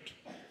present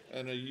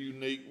in a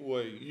unique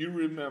way. You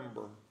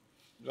remember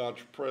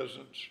God's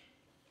presence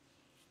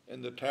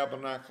in the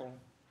tabernacle,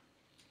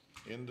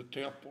 in the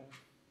temple,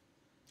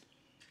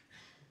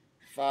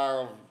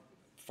 fire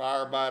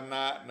by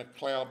night and a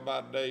cloud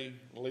by day,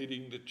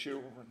 leading the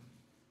children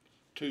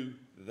to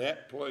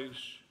that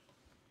place.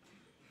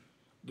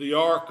 The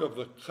Ark of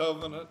the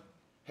Covenant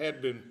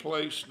had been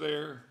placed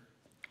there,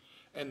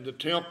 and the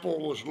temple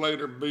was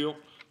later built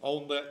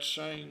on that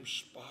same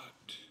spot.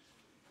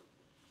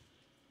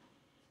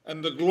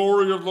 And the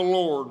glory of the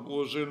Lord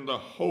was in the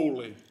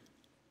Holy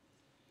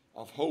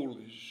of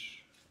Holies.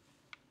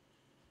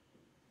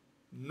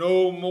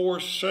 No more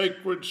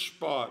sacred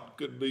spot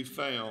could be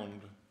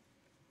found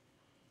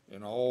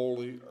in all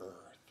the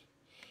earth.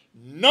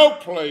 No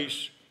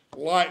place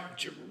like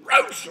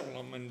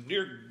Jerusalem. And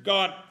dear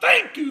God,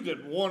 thank you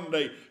that one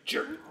day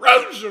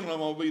Jerusalem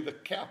will be the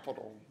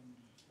capital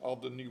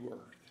of the new earth.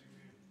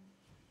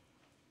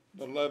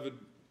 Beloved,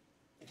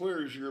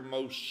 where is your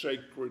most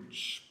sacred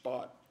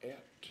spot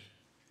at?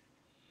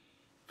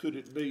 Could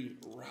it be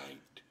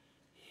right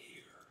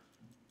here?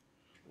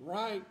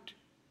 Right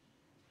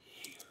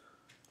here.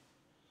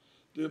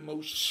 The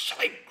most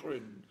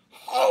sacred,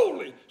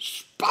 holy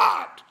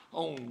spot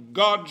on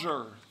God's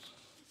earth.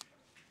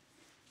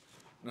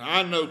 Now,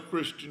 I know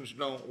Christians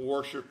don't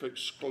worship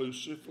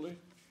exclusively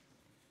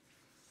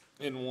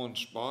in one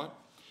spot.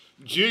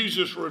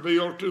 Jesus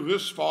revealed to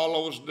his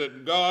followers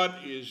that God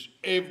is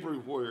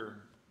everywhere,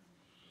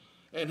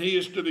 and he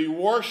is to be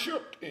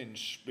worshiped in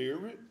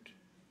spirit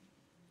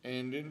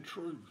and in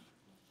truth.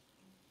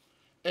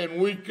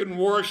 And we can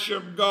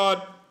worship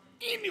God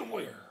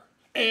anywhere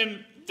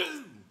and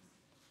do.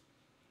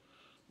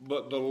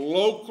 But the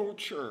local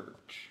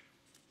church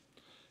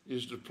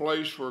is the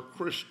place where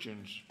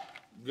Christians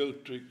go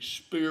to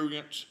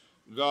experience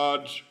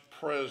God's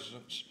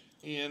presence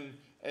in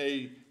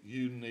a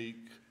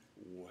unique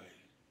way.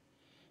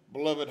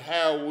 Beloved,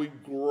 how we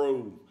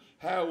grow,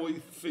 how we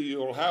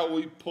feel, how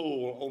we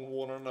pull on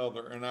one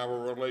another in our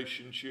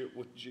relationship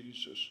with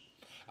Jesus.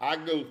 I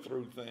go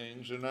through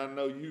things, and I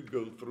know you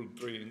go through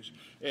things,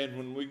 and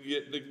when we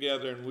get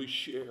together and we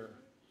share,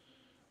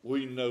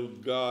 we know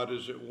God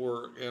is at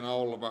work in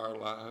all of our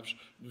lives.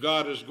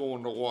 God is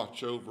going to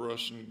watch over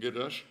us and get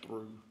us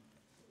through.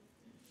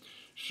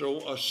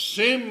 So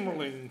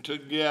assembling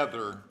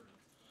together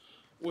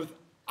with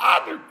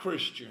other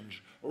Christians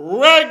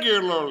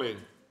regularly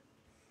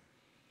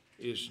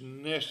is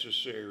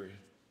necessary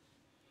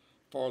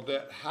for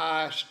that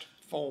highest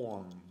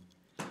form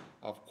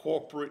of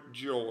corporate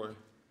joy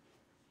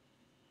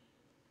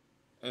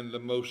and the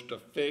most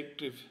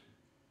effective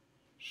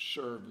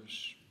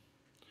service.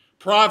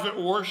 Private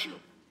worship,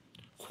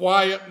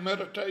 quiet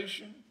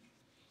meditation,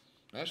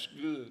 that's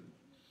good,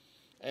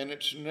 and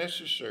it's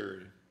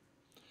necessary.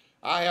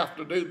 I have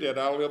to do that.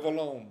 I live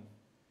alone.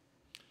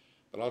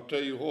 But I'll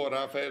tell you what,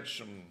 I've had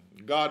some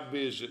God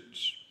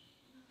visits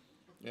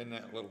in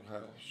that little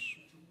house.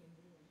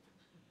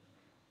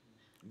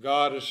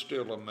 God is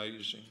still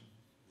amazing.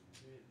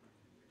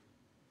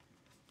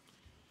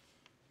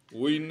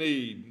 We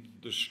need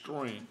the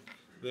strength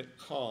that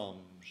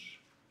comes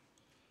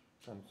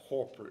from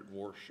corporate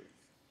worship.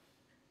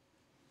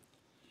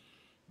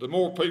 The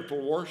more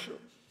people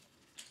worship,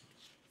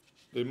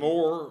 the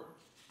more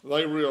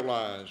they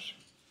realize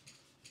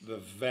the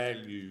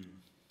value,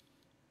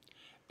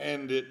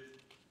 and it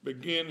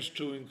begins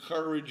to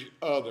encourage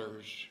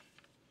others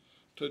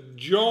to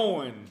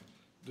join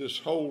this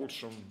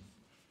wholesome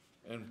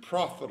and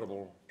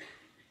profitable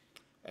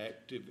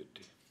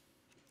activity.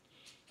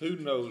 Who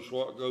knows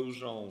what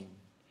goes on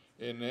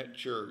in that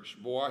church?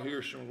 Boy, I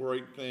hear some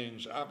great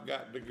things. I've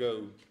got to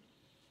go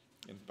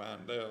and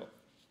find out.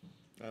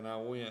 And I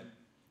went,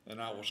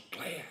 and I was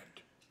glad.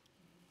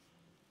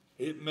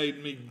 It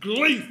made me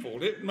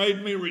gleeful. It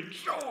made me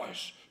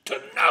rejoice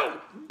to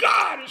know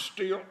God is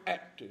still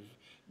active.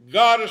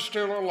 God is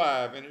still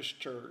alive in his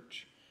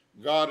church.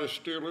 God is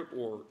still at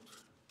work.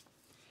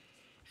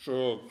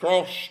 So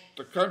across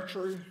the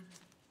country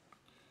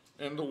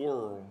and the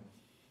world,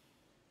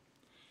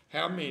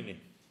 how many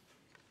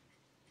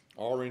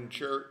are in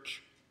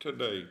church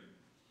today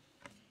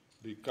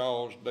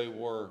because they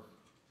were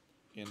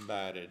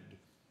invited?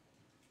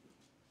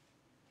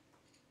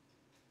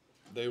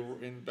 They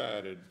were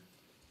invited.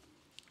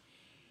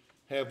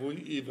 Have we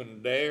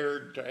even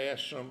dared to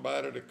ask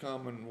somebody to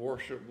come and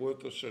worship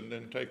with us and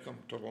then take them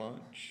to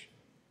lunch?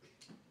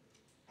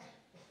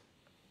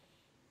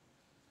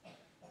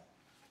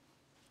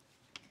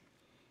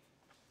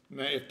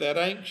 Now, if that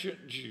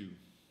ancient Jew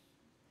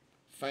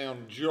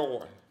found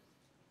joy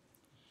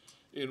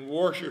in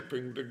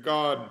worshiping the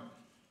God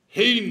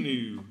he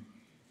knew,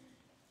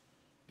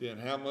 then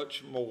how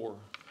much more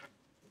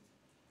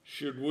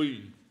should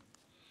we,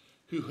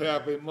 who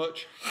have a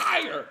much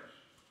higher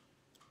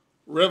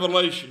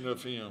revelation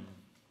of him,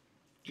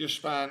 just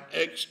find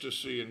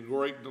ecstasy and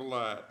great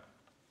delight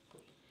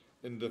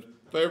in the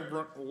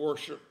fervent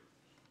worship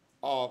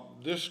of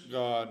this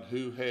God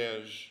who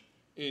has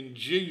in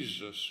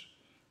Jesus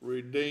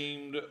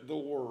redeemed the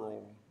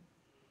world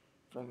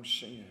from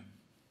sin.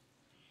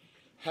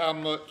 How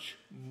much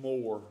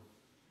more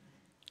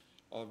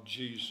of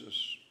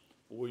Jesus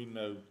we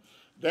know.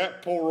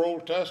 That poor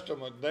Old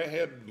Testament, they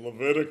had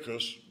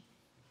Leviticus.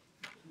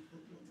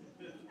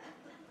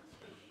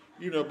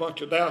 You know, a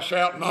bunch of thou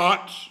shalt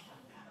nots.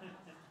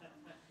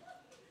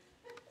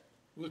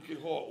 Look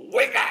at what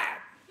we got.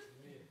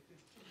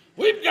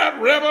 We've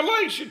got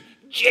revelation.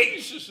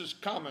 Jesus is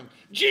coming.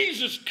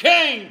 Jesus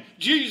came.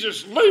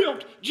 Jesus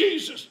lived.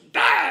 Jesus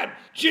died.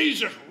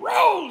 Jesus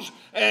rose.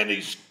 And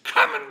he's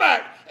coming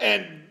back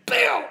and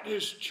built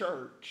his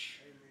church.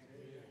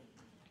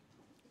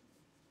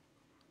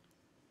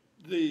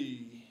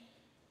 The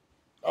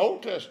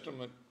Old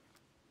Testament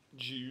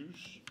Jews,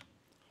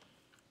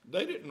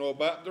 they didn't know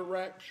about the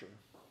rapture.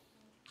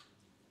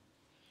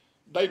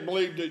 They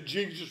believed that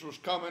Jesus was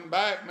coming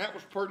back, and that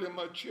was pretty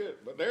much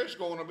it. But there's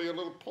going to be a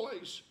little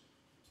place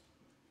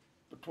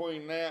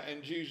between now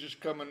and Jesus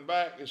coming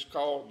back. It's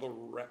called the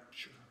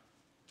rapture.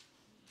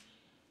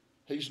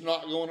 He's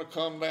not going to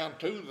come down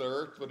to the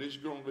earth, but he's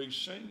going to be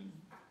seen.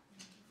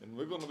 And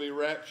we're going to be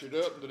raptured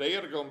up. The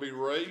dead are going to be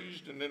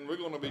raised, and then we're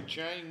going to be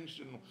changed,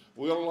 and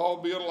we'll all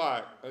be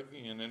alike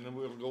again, and then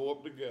we'll go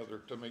up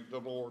together to meet the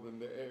Lord in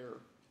the air.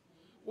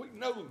 We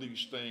know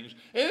these things,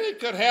 and it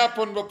could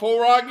happen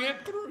before I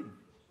get through.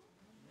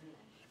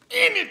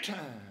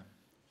 Anytime.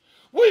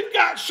 We've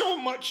got so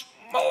much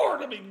more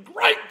to be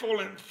grateful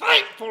and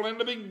thankful and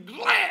to be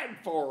glad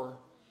for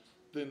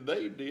than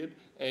they did,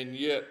 and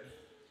yet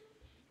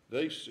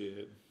they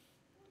said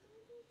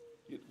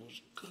it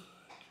was good.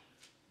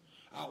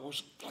 I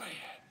was glad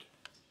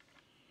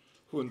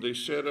when they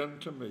said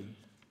unto me,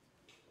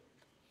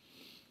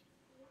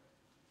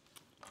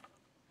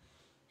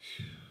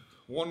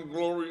 one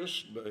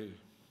glorious day.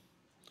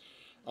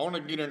 I want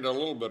to get into a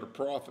little bit of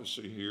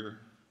prophecy here.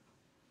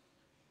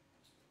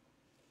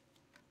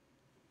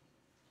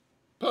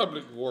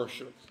 Public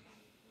worship.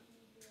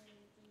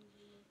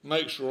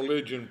 makes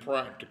religion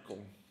practical.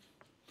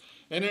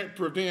 And it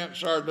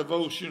prevents our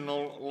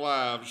devotional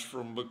lives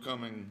from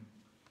becoming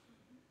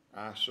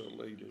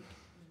isolated.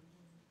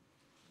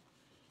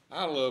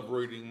 I love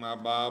reading my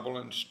Bible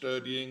and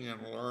studying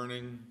and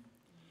learning.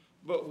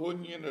 But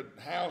when you're in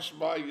a house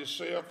by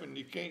yourself and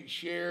you can't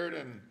share it,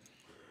 and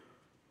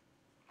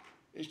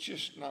it's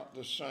just not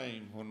the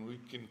same when we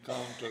can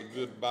come to a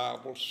good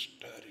Bible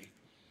study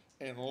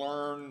and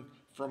learn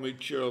from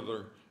each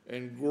other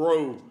and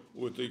grow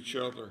with each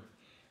other.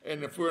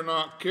 And if we're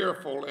not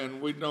careful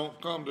and we don't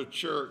come to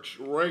church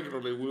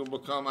regularly, we'll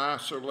become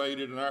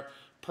isolated and our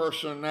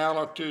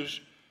personalities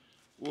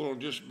will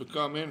just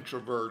become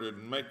introverted,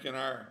 making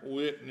our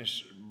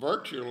witness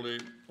virtually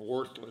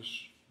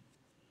worthless.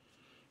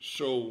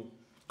 So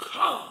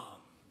come,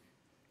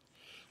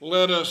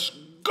 let us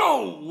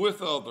go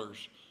with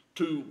others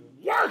to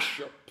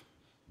worship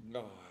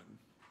God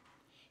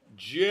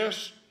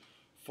just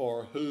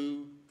for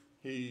who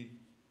He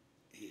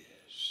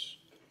is.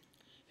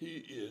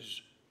 He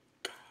is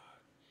God.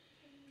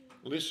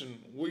 Listen,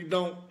 we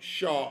don't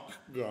shock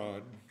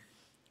God.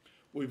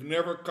 We've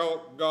never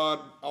caught God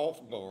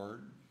off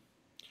guard.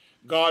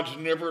 God's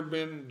never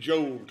been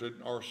jolted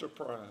or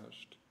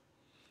surprised.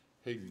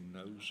 He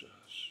knows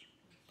us.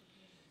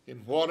 In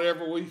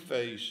whatever we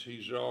face,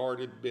 He's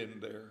already been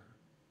there.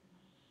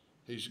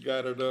 He's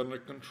got it under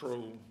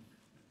control.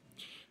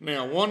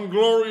 Now, one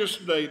glorious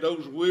day,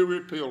 those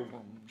weary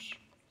pilgrims,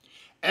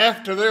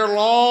 after their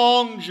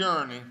long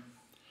journey,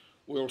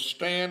 will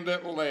stand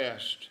at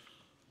last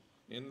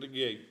in the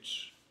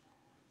gates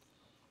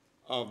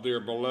of their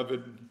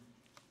beloved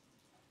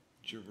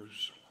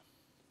Jerusalem.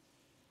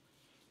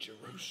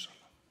 Jerusalem.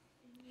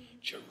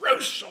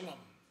 Jerusalem.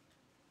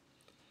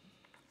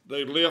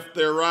 They lift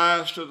their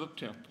eyes to the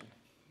temple.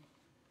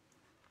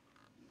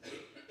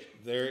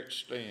 There it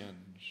stands,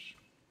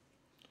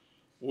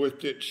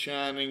 with its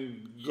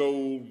shining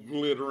gold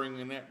glittering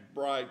in that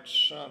bright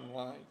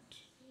sunlight.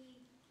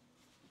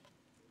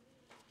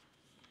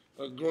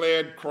 A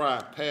glad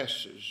cry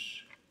passes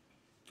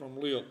from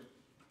lip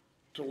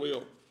to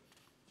lip.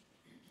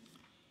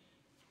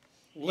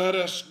 Let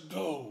us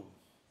go.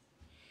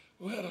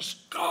 Let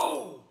us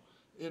go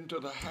into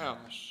the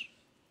house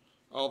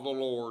of the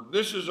Lord.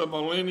 This is a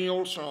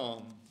millennial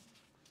song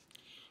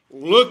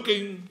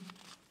looking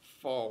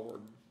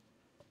forward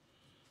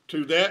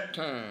to that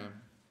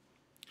time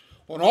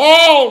when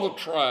all the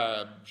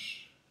tribes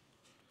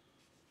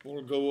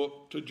will go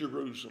up to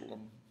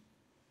Jerusalem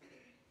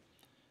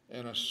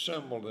and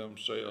assemble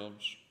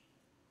themselves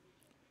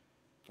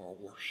for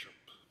worship.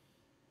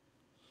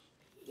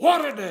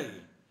 What a day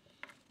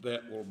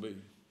that will be.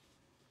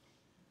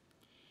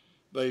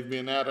 They've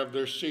been out of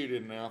their city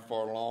now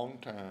for a long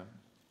time.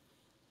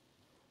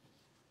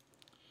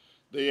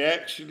 They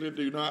actually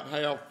do not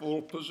have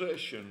full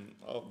possession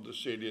of the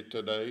city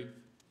today.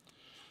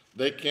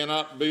 They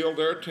cannot build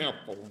their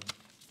temple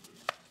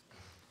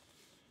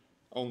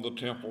on the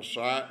temple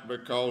site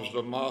because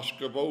the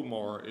Mosque of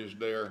Omar is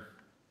there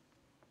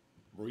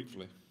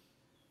briefly.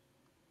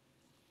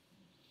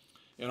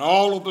 And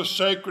all of the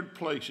sacred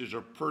places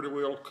are pretty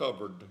well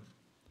covered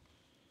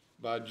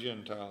by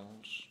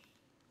Gentiles.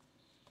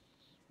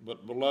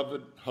 But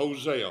beloved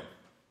Hosea,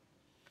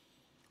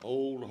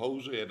 old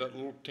Hosea, that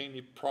little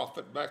teeny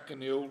prophet back in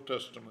the Old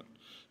Testament,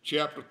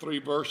 chapter 3,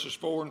 verses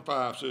 4 and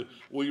 5 says,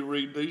 we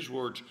read these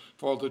words,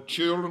 for the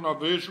children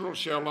of Israel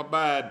shall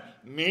abide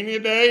many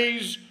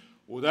days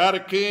without a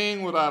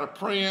king, without a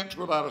prince,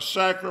 without a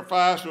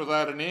sacrifice,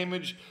 without an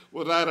image,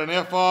 without an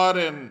ephod,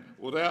 and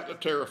without the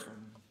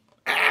teraphim.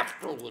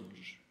 Afterwards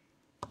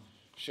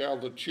shall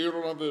the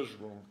children of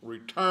Israel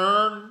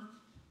return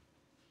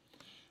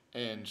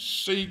and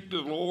seek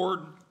the Lord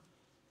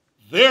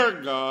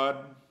their God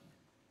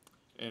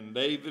and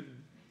David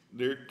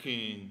their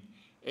king,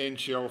 and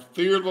shall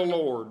fear the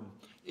Lord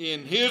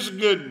in His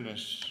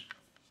goodness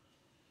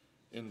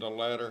in the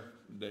latter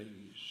days.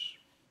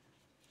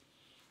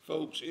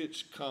 Folks,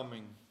 it's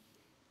coming.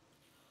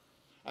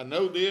 I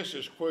know this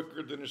is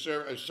quicker than it's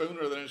ever,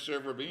 sooner than it's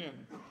ever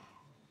been.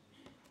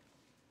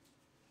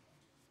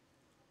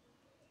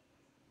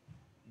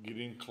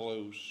 Getting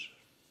close.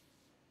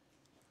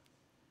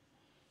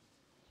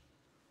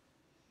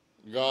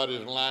 God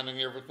is lining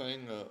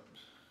everything up.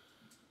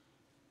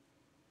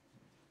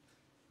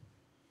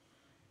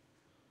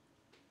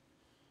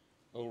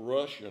 Oh,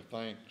 Russia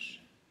thinks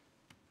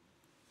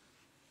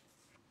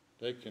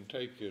they can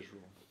take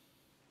Israel.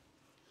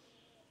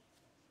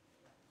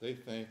 They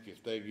think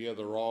if they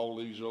gather all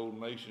these old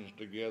nations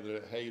together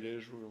that hate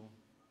Israel,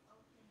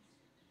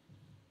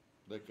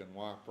 they can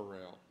wipe her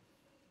out.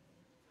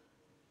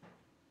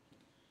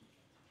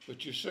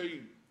 But you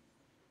see,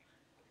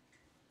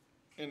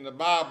 in the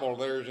Bible,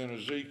 there's in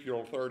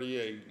Ezekiel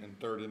 38 and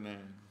 39.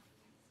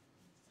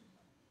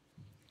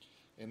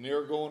 And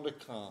they're going to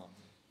come.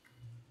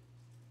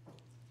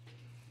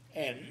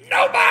 And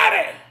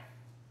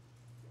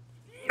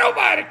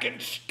nobody can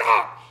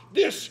stop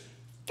this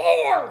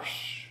force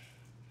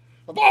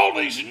of all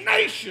these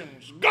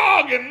nations,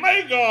 Gog and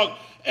Magog,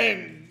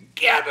 and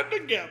gathered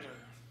together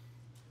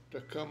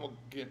to come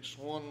against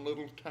one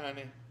little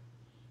tiny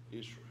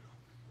Israel.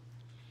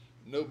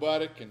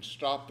 Nobody can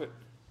stop it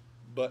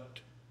but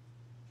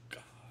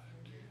God.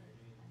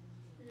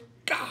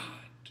 God.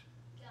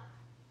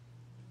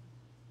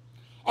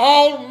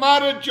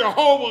 Almighty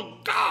Jehovah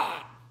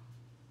God.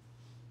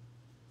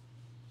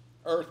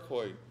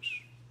 Earthquakes,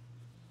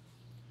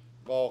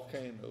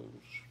 volcanoes,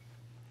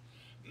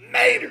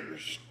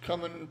 meteors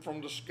coming from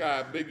the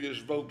sky, big as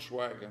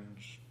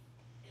Volkswagens,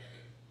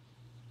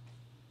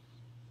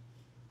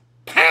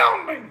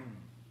 pounding,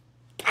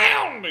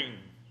 pounding,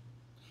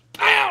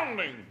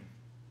 pounding.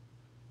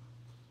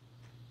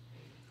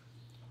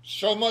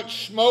 So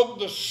much smoke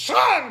the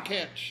sun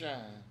can't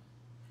shine.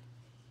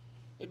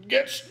 It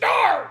gets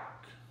dark.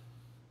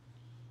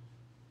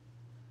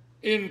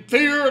 In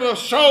fear, the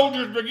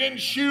soldiers begin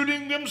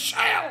shooting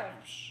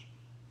themselves.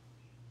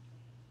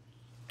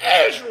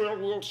 Israel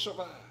will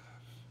survive.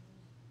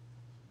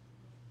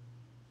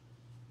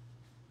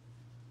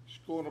 It's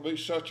going to be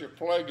such a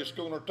plague, it's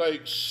going to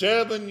take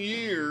 7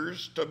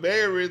 years to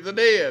bury the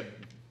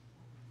dead.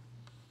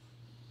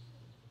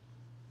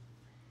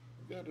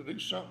 We've got to do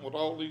something with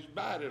all these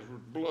bodies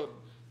with blood,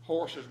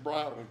 horses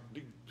bridled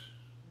deep.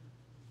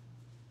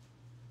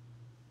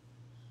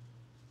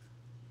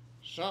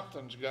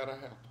 Something's got to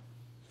happen.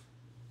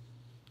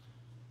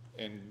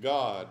 And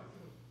God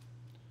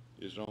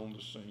is on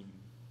the scene.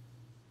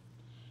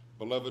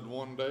 Beloved,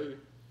 one day,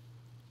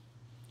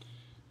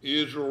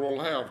 Israel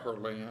will have her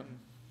land,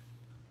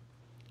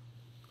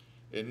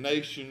 and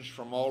nations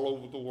from all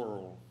over the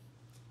world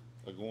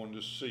are going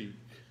to seek.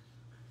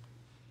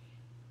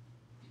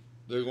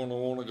 They're going to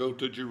want to go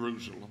to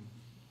Jerusalem.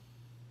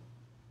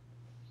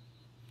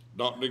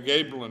 Dr.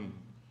 Gabriel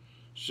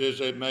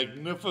says a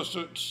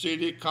magnificent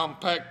city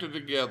compacted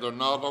together,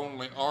 not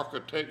only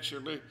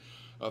architecturally,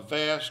 a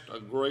vast, a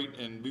great,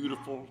 and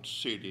beautiful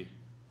city,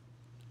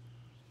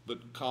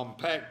 but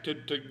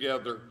compacted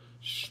together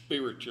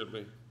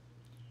spiritually.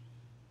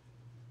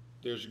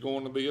 There's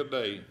going to be a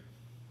day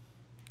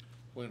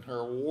when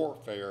her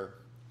warfare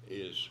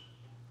is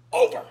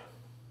over.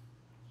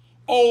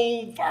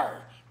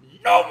 Over.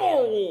 No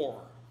more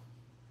war.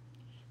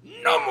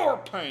 No more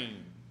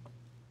pain.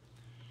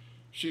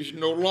 She's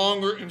no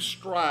longer in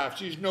strife.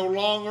 She's no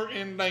longer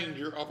in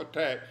danger of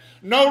attack.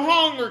 No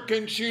longer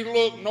can she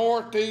look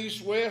north,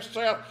 east, west,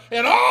 south,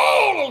 and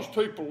all those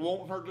people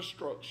want her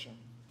destruction.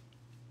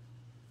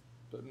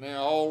 But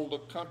now all the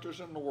countries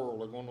in the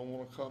world are going to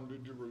want to come to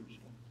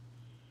Jerusalem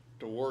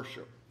to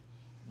worship,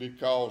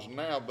 because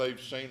now they've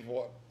seen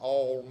what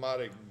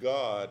Almighty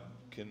God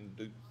can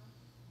do.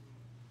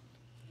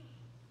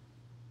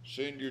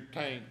 Send your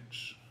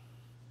tanks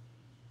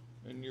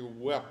and your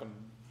weapons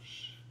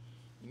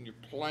and your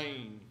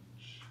planes.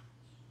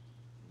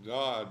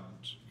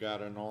 God's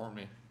got an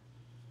army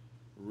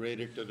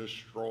ready to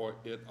destroy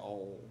it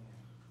all.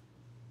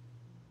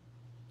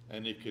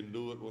 And he can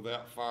do it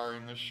without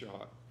firing a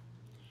shot,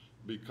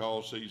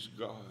 because he's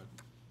God.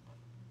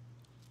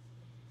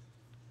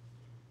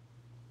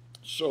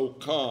 So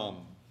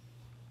come,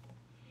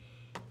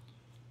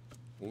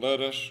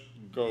 let us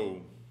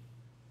go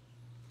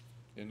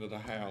into the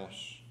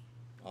house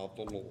of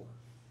the Lord.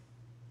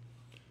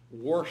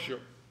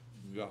 Worship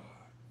God.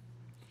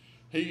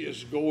 He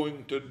is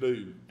going to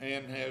do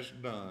and has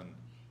done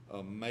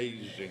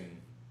amazing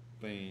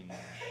things.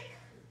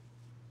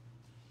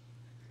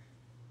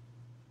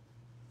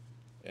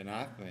 And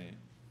I think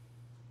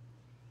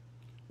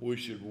we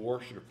should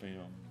worship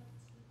him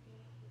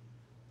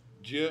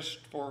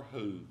just for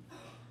who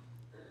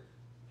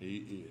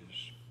he is.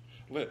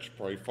 Let's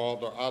pray.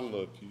 Father, I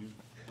love you.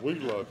 We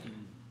love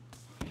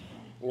you.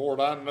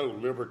 Lord, I know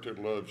Liberty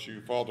loves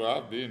you. Father,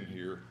 I've been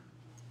here.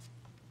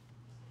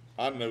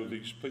 I know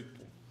these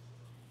people.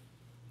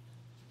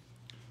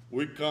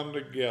 We come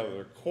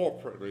together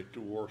corporately to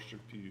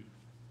worship you,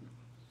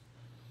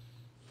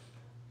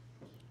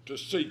 to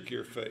seek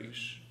your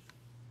face.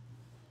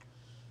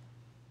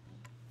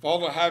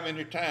 Father, how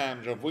many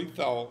times have we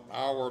thought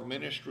our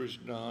ministry's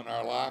done,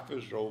 our life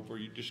is over,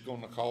 you're just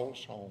going to call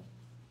us home?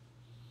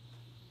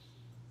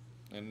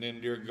 And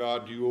then, dear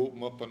God, you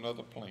open up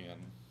another plan.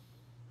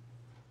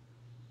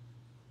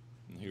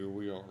 And here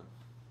we are.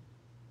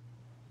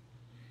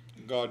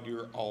 God,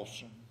 you're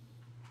awesome.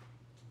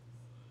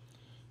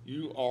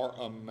 You are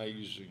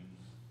amazing.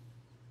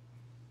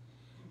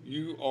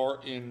 You are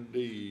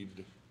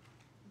indeed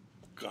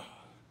God.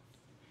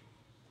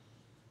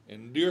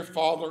 And dear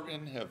Father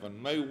in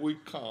heaven, may we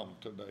come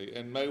today,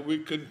 and may we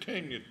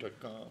continue to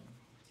come.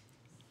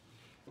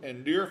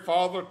 And dear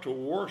Father, to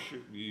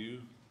worship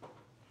you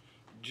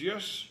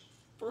just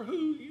for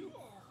who you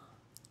are.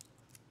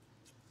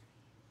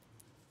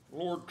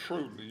 Lord,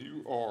 truly,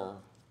 you are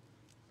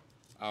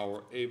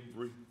our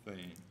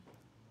everything.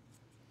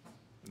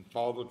 And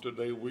Father,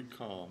 today we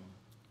come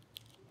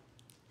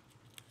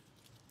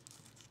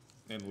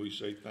and we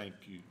say thank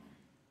you.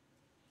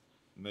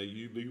 May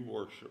you be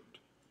worshiped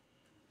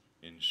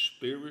in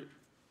spirit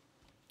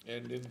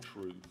and in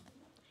truth.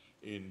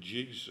 In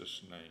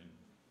Jesus' name,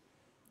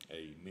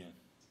 amen.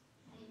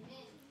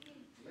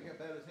 I got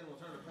that as him. We'll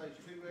turn to page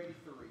 280.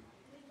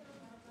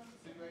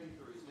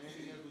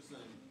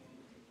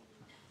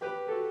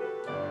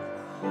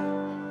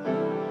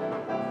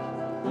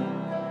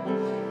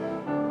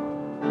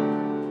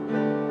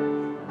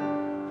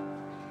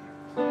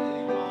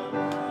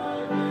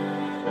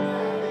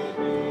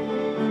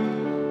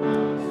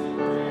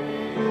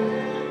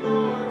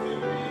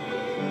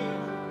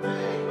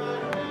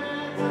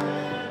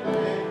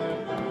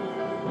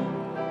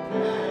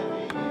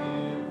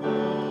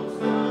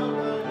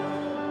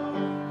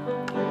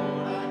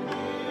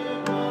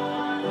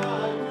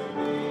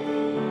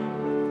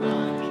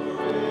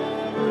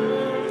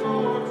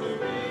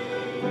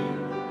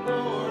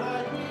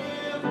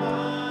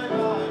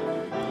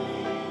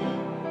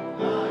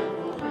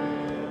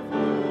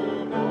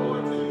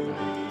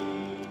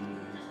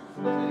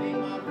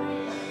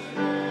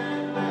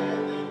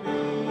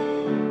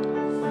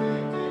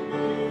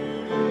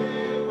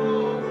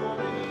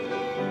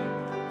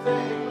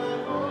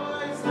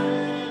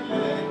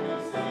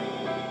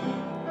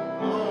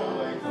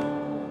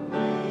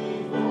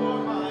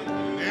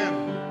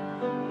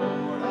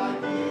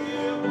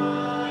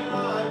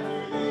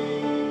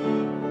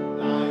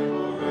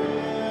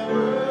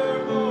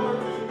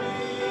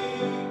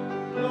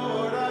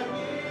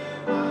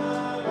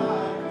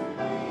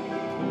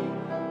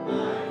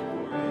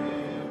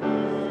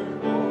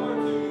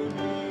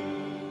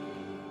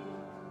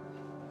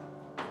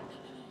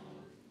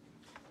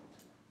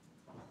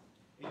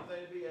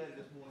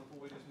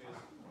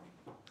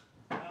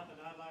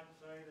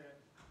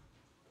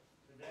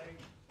 today,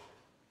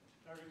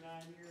 39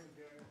 years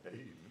ago,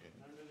 Amen.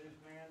 under this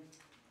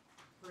man's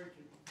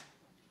preaching,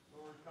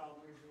 Lord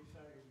called me to be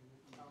saved.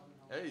 And called me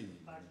home.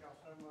 Amen. Thank y'all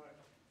so much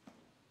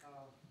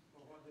for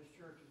what this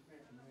church has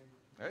meant to me.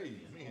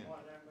 Amen. For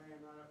what that man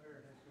right up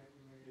there has meant to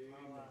me in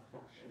my life.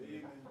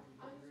 Amen.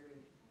 It's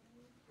really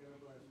been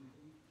a blessing.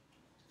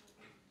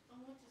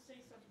 I want to say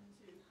something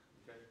too.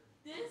 Okay.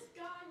 This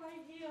guy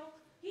right here,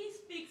 he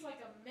speaks like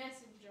a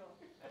messenger.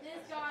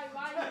 This guy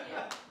right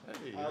here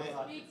Amen.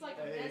 speaks like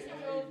a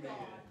messenger of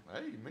God.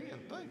 Amen.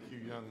 Thank you,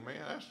 young man.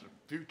 That's the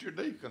future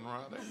deacon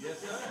right there. Yes,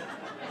 sir.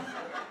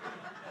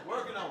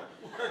 Working on it.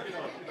 Working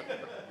on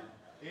it.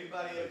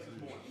 Anybody else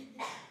this morning?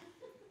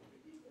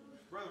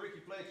 Brother Ricky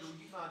Fletcher, would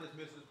you mind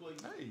dismissing us,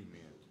 please?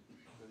 Amen.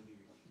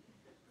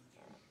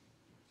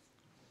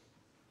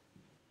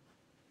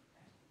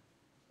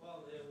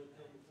 Father, then we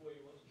come before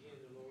you once again,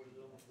 the Lord, as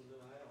almost we know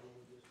how,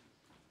 Lord, just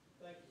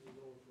thank you,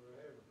 Lord, for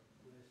every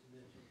blessing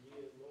that you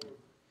give, Lord.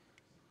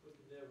 We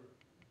could never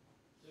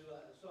do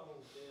like the song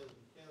says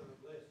and count the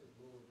blessings,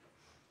 Lord.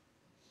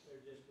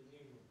 They're just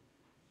innumerable.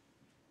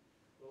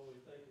 Lord, we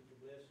thank you for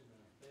blessing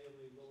our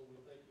family, Lord. We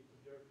thank you for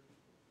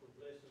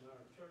blessing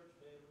our church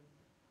family.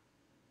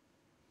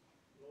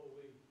 Lord,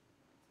 we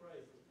pray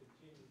for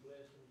continued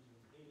blessings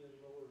and healing,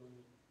 Lord, on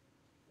the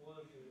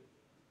ones who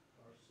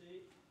are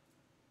sick.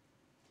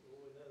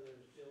 Lord, we know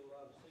there's still a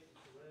lot of sickness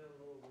around,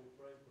 Lord, we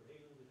pray for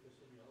healing because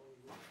in your holy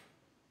will.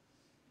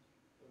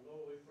 But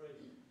Lord, we pray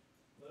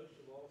most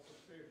of all for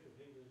spiritual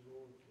healing,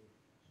 Lord, for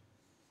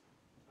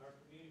our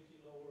community,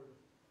 Lord,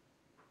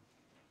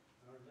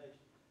 our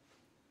nation.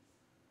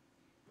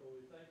 Lord,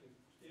 we thank you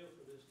still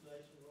for this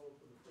nation, Lord,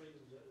 for the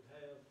freedoms that we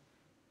have.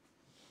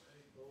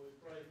 Lord, we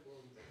pray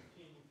for them to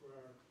continue for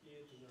our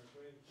kids and our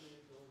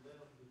grandkids on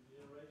down to the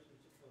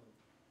generations to come.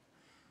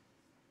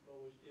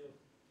 Lord, we still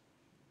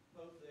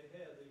hope they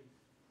have these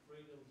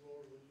freedoms,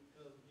 Lord, when you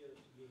come to get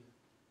us again.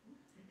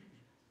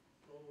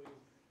 Lord, we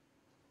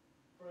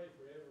pray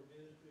for every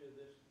ministry of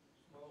this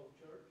small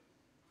church.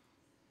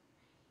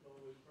 Lord,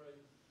 we pray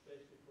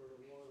especially for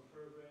the one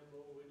program,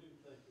 Lord. We do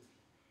thank you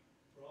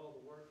for all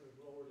the workers,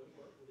 Lord, that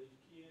work with these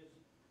kids.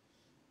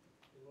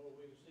 And Lord,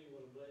 we can see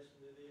what a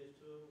blessing it is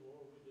to them.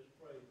 Lord, we just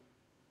pray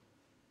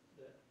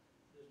that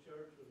this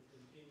church will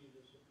continue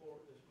to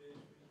support this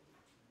ministry.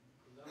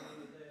 And not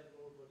only that,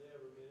 Lord, but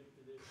every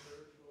ministry, this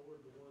church, Lord,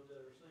 the ones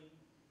that are seen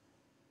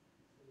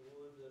and the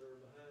ones that are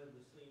behind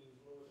the scenes,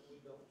 Lord, that we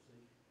don't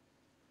see.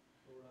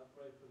 Lord, I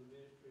pray for the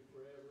ministry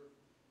for every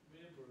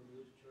member of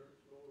this church.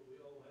 Lord, we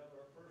all have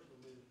our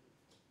personal ministry.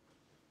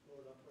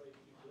 Lord, I pray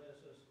that you bless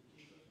us and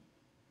keep us.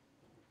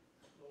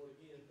 Lord,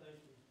 again, thank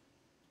you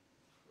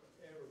for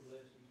every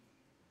blessing.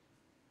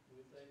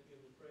 We thank you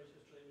in the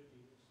precious name of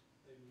Jesus.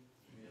 Amen.